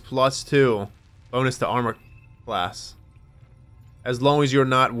gives us +2 bonus to armor class. As long as you're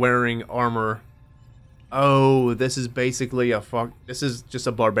not wearing armor. Oh, this is basically a this is just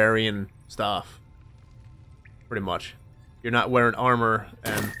a barbarian stuff. Pretty much. You're not wearing armor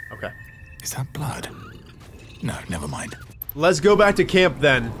and... Okay. Is that blood? No, never mind. Let's go back to camp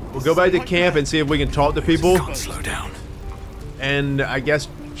then. We'll go back to camp and see if we can talk to people. Can't slow down. And I guess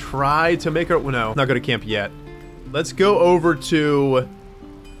try to make her... Well, no, not go to camp yet. Let's go over to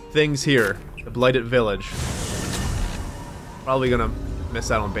things here. The Blighted Village. Probably gonna miss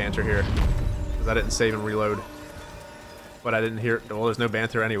out on banter here. Because I didn't save and reload. But I didn't hear... Well, there's no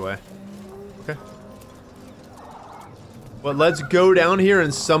banter anyway. Okay. But let's go down here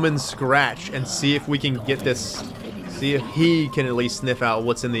and summon Scratch and see if we can get this... See if he can at least sniff out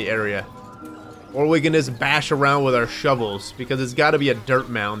what's in the area. Or we can just bash around with our shovels, because there's got to be a dirt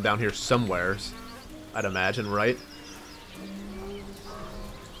mound down here somewheres. I'd imagine, right?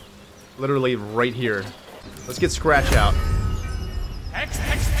 Literally right here. Let's get Scratch out.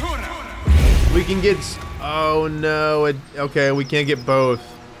 We can get... Oh no, okay, we can't get both.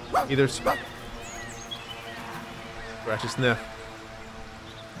 Either... Scratch a sniff.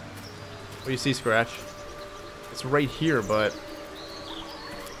 What do you see, Scratch? It's right here, but...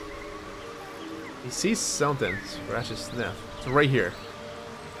 He sees something. Scratch a sniff. It's right here.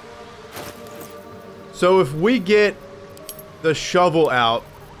 So if we get the shovel out,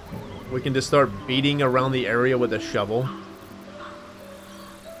 we can just start beating around the area with a shovel.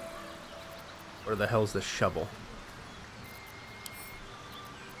 Where the hell's the shovel?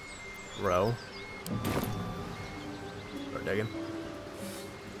 Row. Start digging.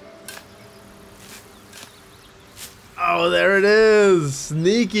 Oh, there it is!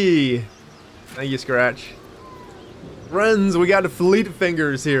 Sneaky! Thank you, Scratch. Friends, we got Fleet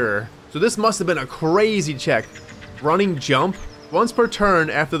Fingers here. So this must have been a crazy check. Running jump. Once per turn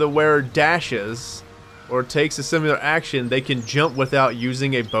after the wearer dashes or takes a similar action, they can jump without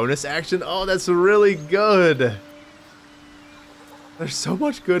using a bonus action. Oh, that's really good. There's so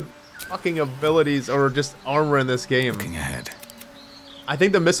much good fucking abilities or just armor in this game. Looking ahead. I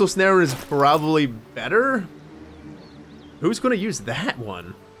think the Missile Snare is probably better. Who's going to use that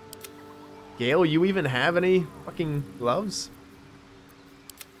one? Gale, you even have any fucking gloves?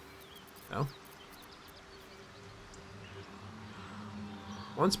 No?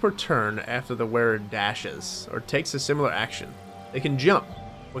 Once per turn after the wearer dashes or takes a similar action, they can jump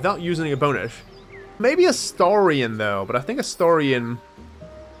without using a bonus. Maybe Astarian though, but I think Astarian...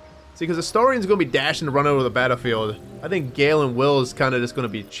 See, because Astarian's going to be dashing to run over the battlefield. I think Gale and Will is kind of just going to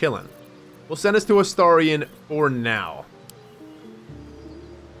be chilling. We'll send us to Astarian for now.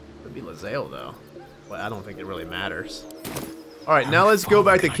 Could be Lae'zel though, but I don't think it really matters. Alright, now let's go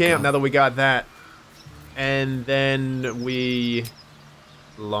back to camp now that we got that. And then we...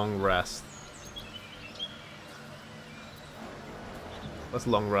 long rest. Let's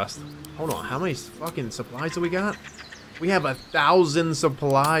long rest. Hold on, how many fucking supplies do we got? We have 1,000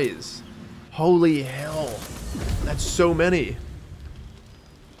 supplies. Holy hell. That's so many.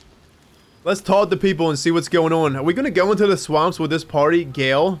 Let's talk to people and see what's going on. Are we going to go into the swamps with this party,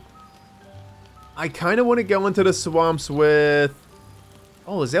 Gale? I kind of want to go into the swamps with...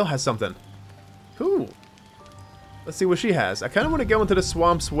 Oh, Lae'zel has something. Cool. Let's see what she has. I kind of want to go into the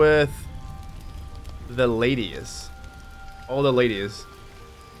swamps with the ladies. All the ladies.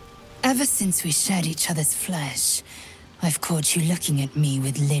 Ever since we shared each other's flesh, I've caught you looking at me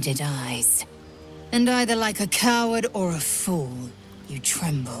with lidded eyes. And either like a coward or a fool, you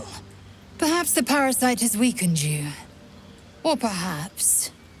tremble. Perhaps the parasite has weakened you. Or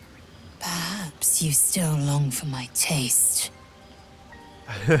perhaps you still long for my taste.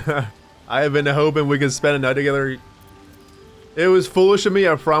 I have been hoping we could spend a night together. It was foolish of me,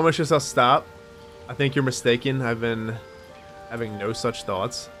 I promise you I'll stop. I think you're mistaken. I've been having no such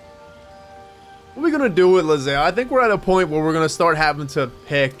thoughts. What are we gonna do with Lae'zel? I think we're at a point where we're gonna start having to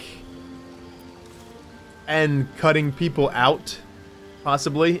pick and cutting people out,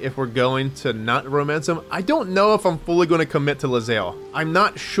 possibly, if we're going to not romance them. I don't know if I'm fully gonna commit to Lae'zel. I'm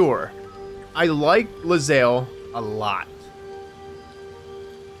not sure. I like Lae'zel a lot.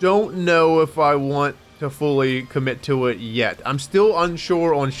 Don't know if I want to fully commit to it yet. I'm still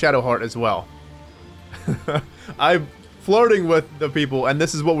unsure on Shadowheart as well. I'm flirting with the people, and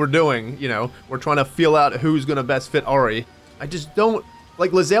this is what we're doing, you know. We're trying to feel out who's gonna best fit Ari. I just don't...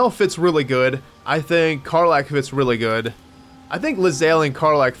 Like, Lae'zel fits really good. I think Karlach fits really good. I think Lae'zel and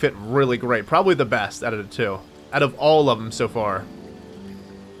Karlach fit really great. Probably the best out of the two. Out of all of them so far.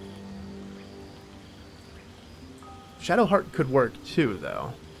 Shadowheart could work too,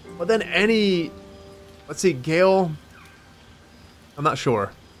 though. But then any... Let's see, Gale... I'm not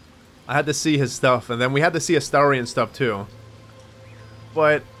sure. I had to see his stuff, and then we had to see Astarian stuff too.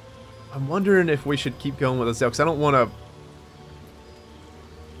 But I'm wondering if we should keep going with Lae'zel, because I don't want to...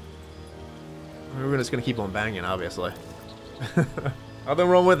 We're just going to keep on banging, obviously. Nothing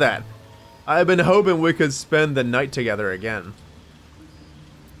wrong with that. I've been hoping we could spend the night together again.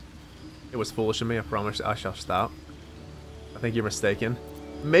 It was foolish of me, I promise I shall stop. I think you're mistaken.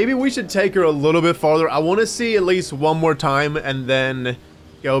 Maybe we should take her a little bit farther. I want to see at least one more time and then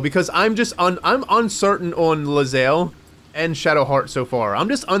go, because I'm uncertain on Lae'zel and Shadowheart so far. I'm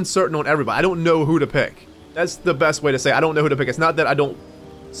just uncertain on everybody. I don't know who to pick. That's the best way to say it. I don't know who to pick. It's not that I don't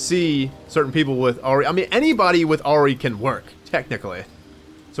see certain people with Ari. I mean, anybody with Ari can work, technically.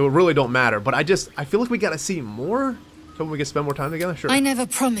 So it really don't matter. But I feel like we gotta see more so we can spend more time together. Sure. I never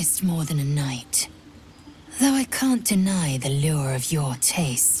promised more than a night. Though I can't deny the lure of your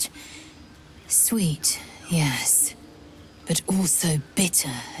taste. Sweet, yes. But also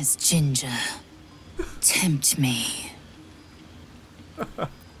bitter as ginger. Tempt me.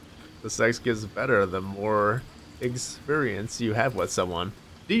 The sex gets better the more experience you have with someone.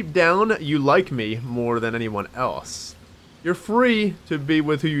 Deep down, you like me more than anyone else. You're free to be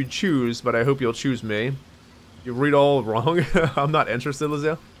with who you choose, but I hope you'll choose me. You read all wrong. I'm not interested,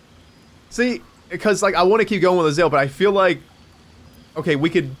 Lae'zel. See, because like I want to keep going with Lae'zel, but I feel like, okay, we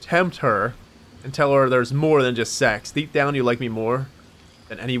could tempt her and tell her there's more than just sex. Deep down, you like me more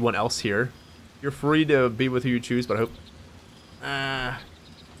than anyone else here. You're free to be with who you choose, but I hope...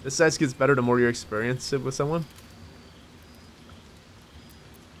 the sex gets better the more you experience it with someone.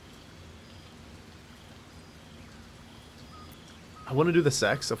 I want to do the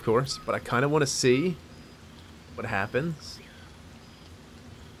sex, of course, but I kind of want to see what happens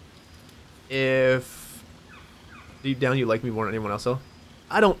if deep down you like me more than anyone else.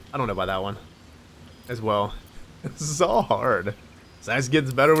 I don't know about that one as well. This is all hard. Sex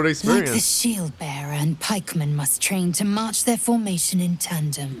gets better with experience. Like the shield bearer and pikemen must train to march their formation in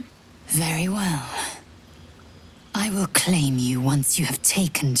tandem. Very well. I will claim you once you have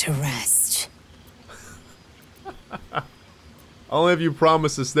taken to rest. Only if you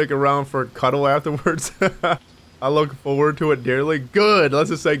promise to stick around for a cuddle afterwards. I look forward to it dearly. Good. Let's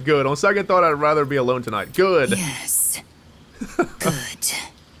just say good. On second thought, I'd rather be alone tonight. Good. Yes. Good.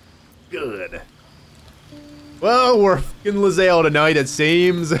 Good. Well, we're in Lae'zel tonight, it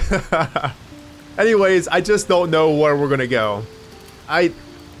seems. Anyways, I just don't know where we're gonna go. I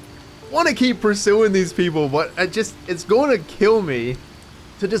want to keep pursuing these people, but it's going to kill me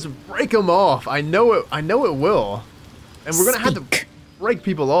to just break them off. I know it will. And we're gonna have to break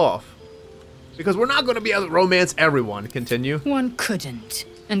people off. Because we're not gonna be able to romance everyone. Continue. One couldn't,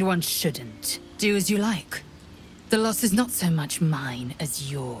 and one shouldn't. Do as you like. The loss is not so much mine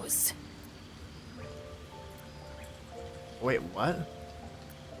as yours. Wait, what?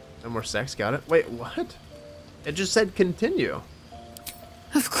 No more sex, got it? Wait, what? It just said continue.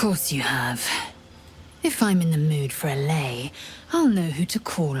 Of course you have. If I'm in the mood for a lay, I'll know who to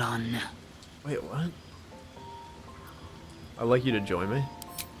call on. Wait, what? I'd like you to join me.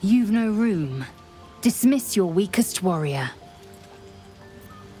 You've no room. Dismiss your weakest warrior.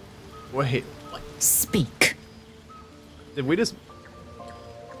 Wait, what? Speak. Did we just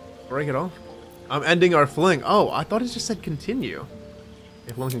break it off? I'm ending our fling. Oh, I thought it just said continue.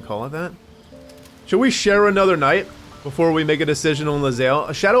 If one can call it that. Should we share another night before we make a decision on Lae'zel?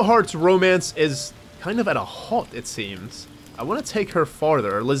 Shadowheart's romance is kind of at a halt, it seems. I want to take her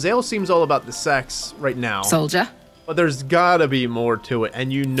farther. Lae'zel seems all about the sex right now. Soldier. But there's gotta be more to it,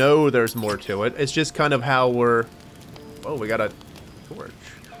 and you know there's more to it. It's just kind of how we're... Oh, we got a torch.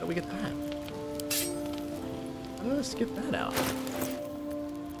 How do we get that? How do I skip that out?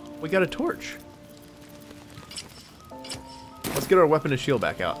 We got a torch. Let's get our weapon and shield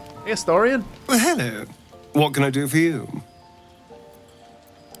back out. Hey, Astarian. Well, hello. What can I do for you?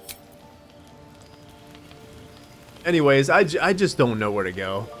 Anyways, I just don't know where to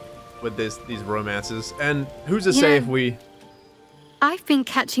go with these romances. And who's to say if we... I've been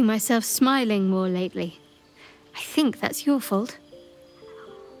catching myself smiling more lately. I think that's your fault.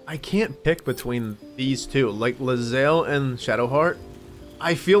 I can't pick between these two. Like Lae'zel and Shadowheart.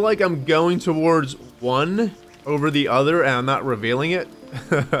 I feel like I'm going towards one over the other, and I'm not revealing it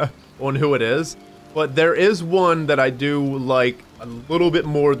on who it is. But there is one that I do like a little bit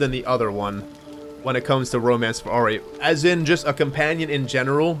more than the other one when it comes to romance for Ari. As in just a companion in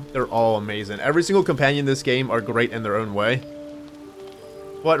general, they're all amazing. Every single companion in this game are great in their own way.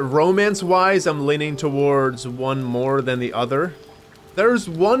 But romance-wise, I'm leaning towards one more than the other. There's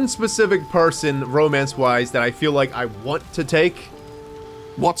one specific person, romance-wise, that I feel like I want to take.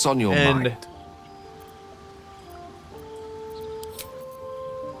 What's on your mind?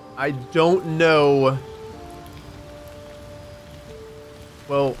 I don't know.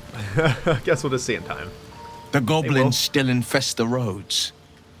 Well, I guess we'll just see in time. The goblins still infest the roads.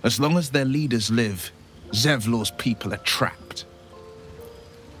 As long as their leaders live, Zevlor's people are trapped.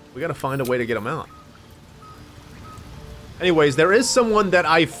 We gotta find a way to get them out. Anyways, there is someone that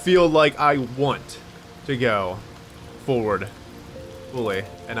I feel like I want to go forward fully.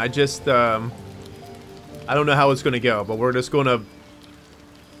 And I just, I don't know how it's gonna go, but we're just gonna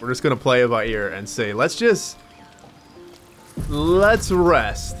play it by ear and see. Let's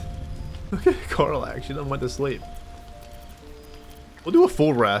rest. Look at Karlak, she done went to sleep. We'll do a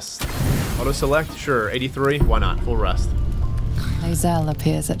full rest. Auto select, sure, 83, why not? Full rest. Lae'zel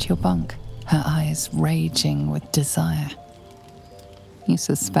appears at your bunk, her eyes raging with desire. You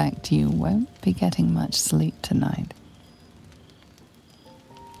suspect you won't be getting much sleep tonight.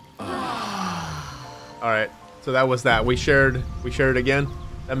 Alright, so that was that. We shared again?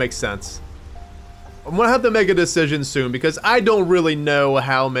 That makes sense. I'm gonna have to make a decision soon because I don't really know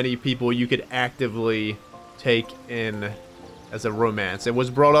how many people you could actively take in as a romance. It was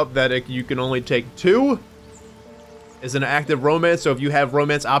brought up that you can only take 2 as an active romance, so if you have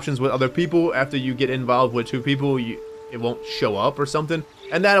romance options with other people, after you get involved with 2 people, it won't show up or something.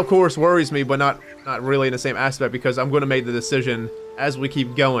 And that, of course, worries me, but not really in the same aspect because I'm gonna make the decision as we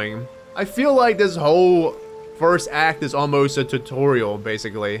keep going. I feel like this whole first act is almost a tutorial,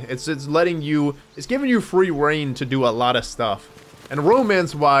 basically. It's letting you, it's giving you free reign to do a lot of stuff. And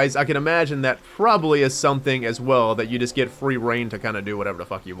romance-wise, I can imagine that probably is something as well, that you just get free reign to kind of do whatever the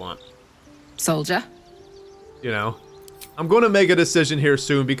fuck you want. Soldier. You know? I'm going to make a decision here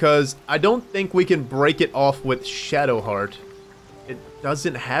soon because I don't think we can break it off with Shadowheart. It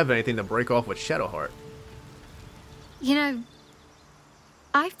doesn't have anything to break off with Shadowheart. You know,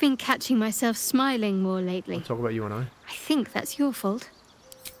 I've been catching myself smiling more lately. I'll talk about you and I. I think that's your fault.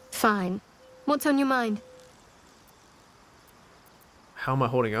 Fine. What's on your mind? How am I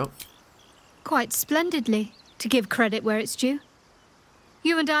holding up? Quite splendidly, to give credit where it's due.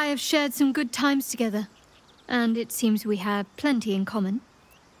 You and I have shared some good times together, and it seems we have plenty in common.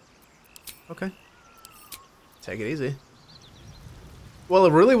 Okay. Take it easy. Well, I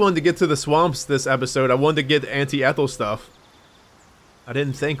really wanted to get to the swamps this episode. I wanted to get anti-Ethel stuff. I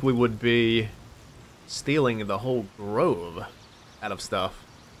didn't think we would be stealing the whole grove out of stuff.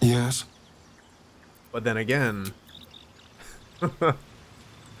 Yes. But then again,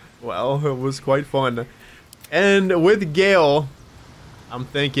 well, it was quite fun. And with Gale, I'm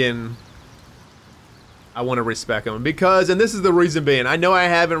thinking I want to respec him because, and this is the reason being, I know I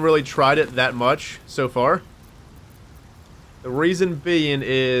haven't really tried it that much so far. The reason being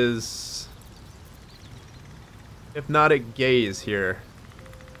is Hypnotic Gaze here.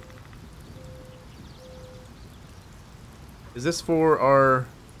 Is this for our...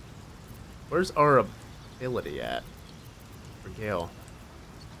 Where's our ability at? For Gale.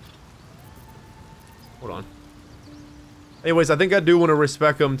 Hold on. Anyways, I think I do want to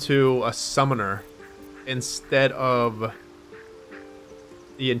respec him to a summoner instead of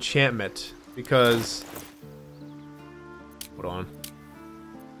the enchantment, because... Hold on.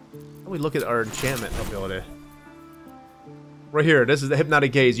 How do we look at our enchantment ability? Right here, this is the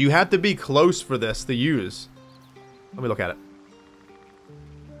Hypnotic Gaze. You have to be close for this to use. Let me look at it.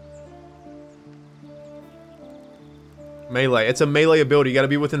 Melee. It's a melee ability. You gotta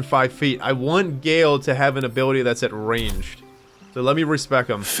be within 5 feet. I want Gale to have an ability that's at ranged. So let me respec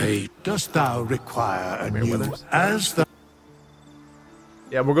him. Fate, dost thou require a new as the...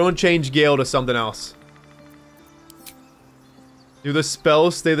 Yeah, we're gonna change Gale to something else. Do the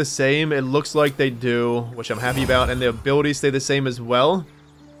spells stay the same? It looks like they do, which I'm happy about. And the abilities stay the same as well,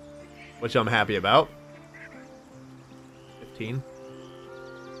 which I'm happy about. 15.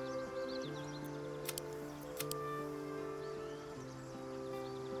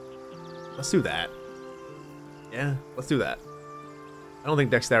 Let's do that. Yeah, let's do that. I don't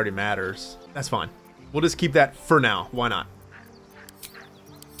think dexterity matters. That's fine. We'll just keep that for now. Why not?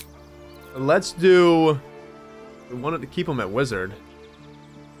 Let's do... We wanted to keep him at wizard.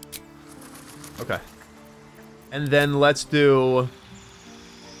 Okay. And then let's do...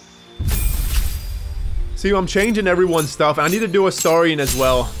 See, I'm changing everyone's stuff. I need to do a Astarian as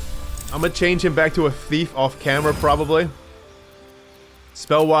well. I'm gonna change him back to a thief off camera, probably.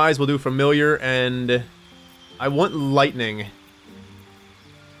 Spell-wise, we'll do familiar, and I want lightning.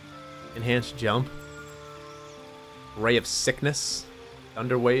 Enhanced jump. Ray of sickness.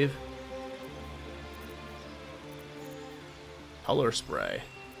 Thunder wave. Color spray.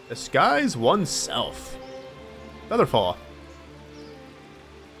 Disguise oneself. Featherfall.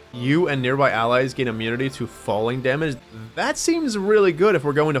 You and nearby allies gain immunity to falling damage. That seems really good if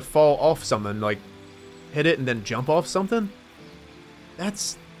we're going to fall off something, like hit it and then jump off something.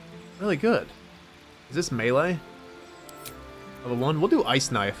 That's really good. Is this melee? Level 1? We'll do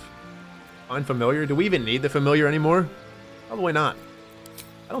Ice Knife. Find familiar. Do we even need the familiar anymore? Probably not.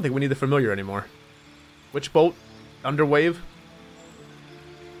 I don't think we need the familiar anymore. Witch Bolt. Thunder Wave.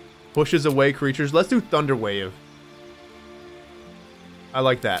 Pushes away creatures. Let's do Thunder Wave. I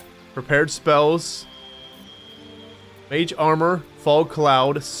like that. Prepared spells. Mage Armor. Fog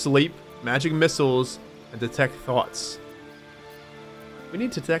Cloud. Sleep. Magic Missiles. And Detect Thoughts. We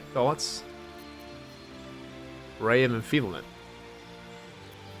need to Detect Thoughts. Ray of Enfeeblement.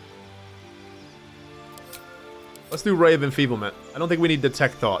 Let's do Ray of Enfeeblement. I don't think we need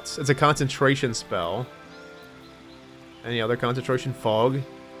Detect Thoughts. It's a concentration spell. Any other concentration? Fog.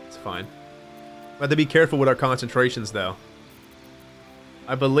 It's fine. We have to be careful with our concentrations, though.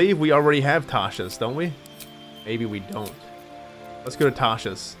 I believe we already have Tasha's, don't we? Maybe we don't. Let's go to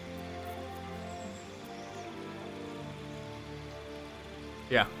Tasha's.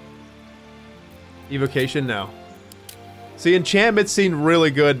 Yeah. Evocation, no. See, enchantments seem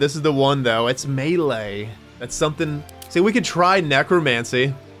really good. This is the one, though. It's melee. That's something... See, we could try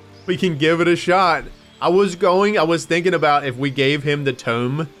necromancy. We can give it a shot. I was thinking about if we gave him the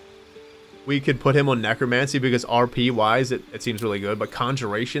tome, we could put him on necromancy because RP-wise, it seems really good. But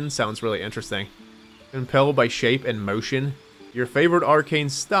conjuration sounds really interesting. Impelled by shape and motion. Your favorite arcane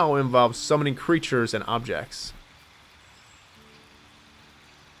style involves summoning creatures and objects.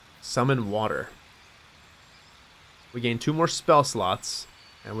 Summon water. We gain 2 more spell slots,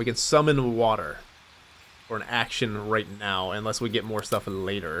 and we can summon water for an action right now, unless we get more stuff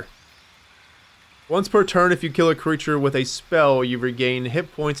later. Once per turn, if you kill a creature with a spell, you regain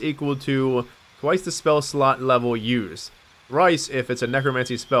hit points equal to twice the spell slot level used. Thrice if it's a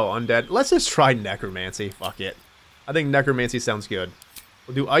necromancy spell, undead. Let's just try necromancy. Fuck it. I think necromancy sounds good.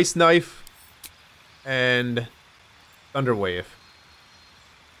 We'll do Ice Knife and Thunder Wave.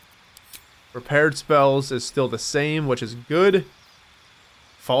 Prepared spells is still the same, which is good.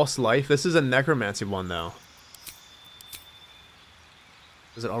 False Life. This is a necromancy one, though.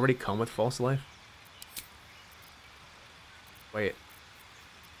 Does it already come with False Life? Wait.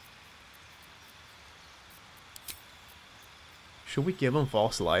 Should we give him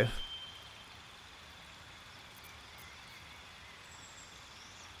False Life?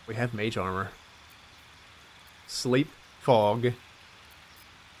 We have mage armor. Sleep, fog.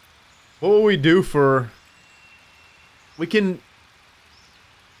 What will we do for... We can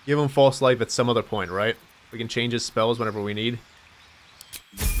give him false life at some other point, right? We can change his spells whenever we need.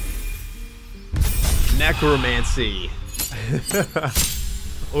 Necromancy.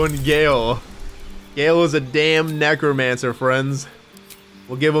 On Gale. Gale is a damn necromancer, friends.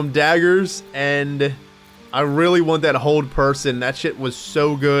 We'll give him daggers, and I really want that hold person. That shit was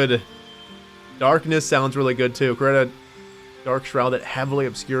so good. Darkness sounds really good too. Create a dark shroud that heavily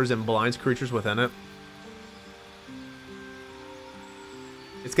obscures and blinds creatures within it.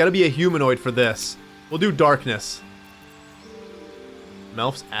 It's got to be a humanoid for this. We'll do darkness.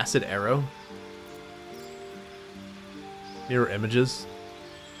 Melf's acid arrow. Mirror images.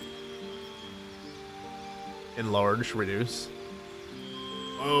 Enlarge, reduce.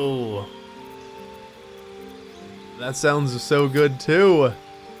 Oh. That sounds so good too.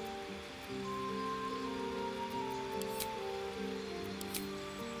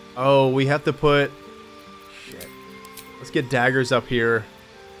 Oh, we have to put... Shit. Let's get daggers up here.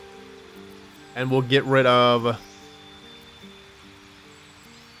 And we'll get rid of... Let's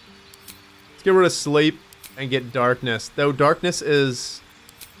get rid of sleep and get darkness. Though darkness is...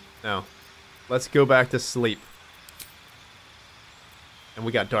 No. Let's go back to sleep. And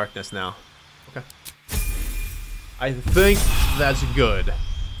we got darkness now. Okay. I think that's good.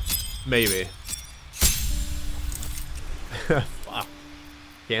 Maybe. Fuck.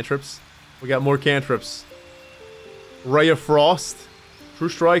 Cantrips. We got more cantrips. Ray of Frost. True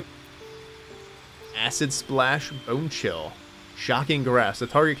Strike. Acid Splash. Bone Chill. Shocking Grasp. The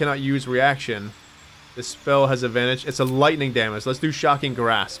target cannot use reaction. This spell has advantage. It's a lightning damage. Let's do Shocking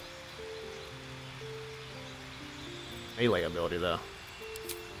Grasp. Melee ability, though.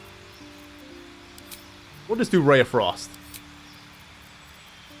 We'll just do Ray of Frost.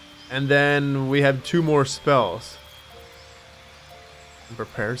 And then we have 2 more spells.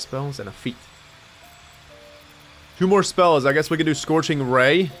 Prepare spells and a feat. 2 more spells. I guess we can do Scorching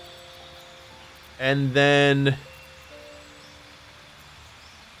Ray. And then...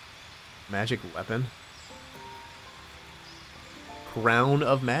 Magic Weapon. Crown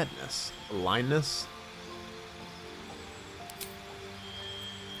of Madness. Blindness.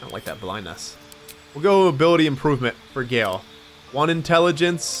 I don't like that blindness. We'll go ability improvement for Gale. 1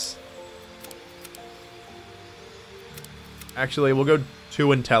 intelligence. Actually, we'll go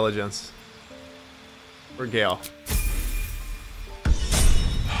 2 intelligence for Gale.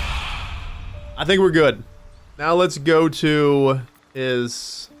 I think we're good. Now let's go to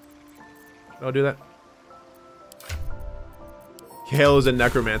his... Oh, I'll do that. Gale is a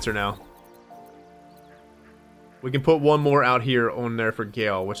necromancer now. We can put 1 more out here on there for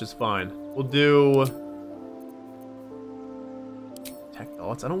Gale, which is fine. We'll do... Tech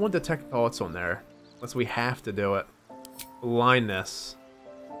Thoughts. I don't want the Tech Thoughts on there. Unless we have to do it. Blindness.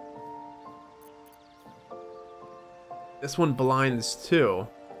 This one blinds too.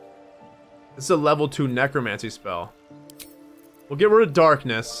 This is a level 2 necromancy spell. We'll get rid of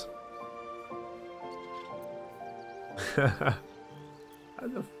darkness. How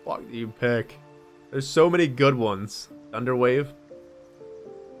the fuck do you pick? There's so many good ones. Thunderwave.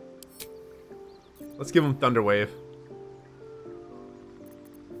 Let's give him Thunderwave.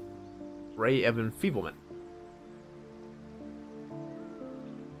 Ray of Enfeeblement.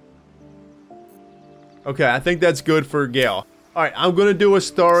 Okay, I think that's good for Gale. Alright, I'm gonna do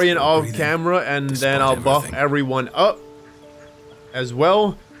Astarion off camera, and then I'll buff everyone up as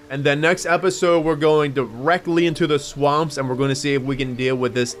well. And then next episode, we're going directly into the swamps, and we're going to see if we can deal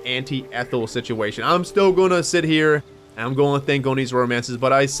with this anti-Ethel situation. I'm still going to sit here, and I'm going to think on these romances.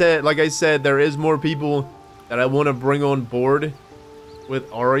 But like I said, there is more people that I want to bring on board with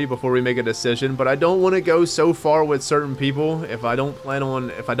Ari before we make a decision. But I don't want to go so far with certain people if I don't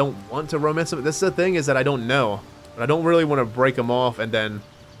want to romance them. This is the thing, is that I don't know. But I don't really want to break them off, and then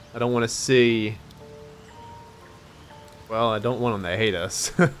I don't want to see... Well, I don't want them to hate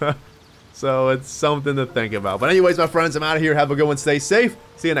us. So it's something to think about. But anyways, my friends, I'm out of here. Have a good one. Stay safe.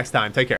 See you next time. Take care.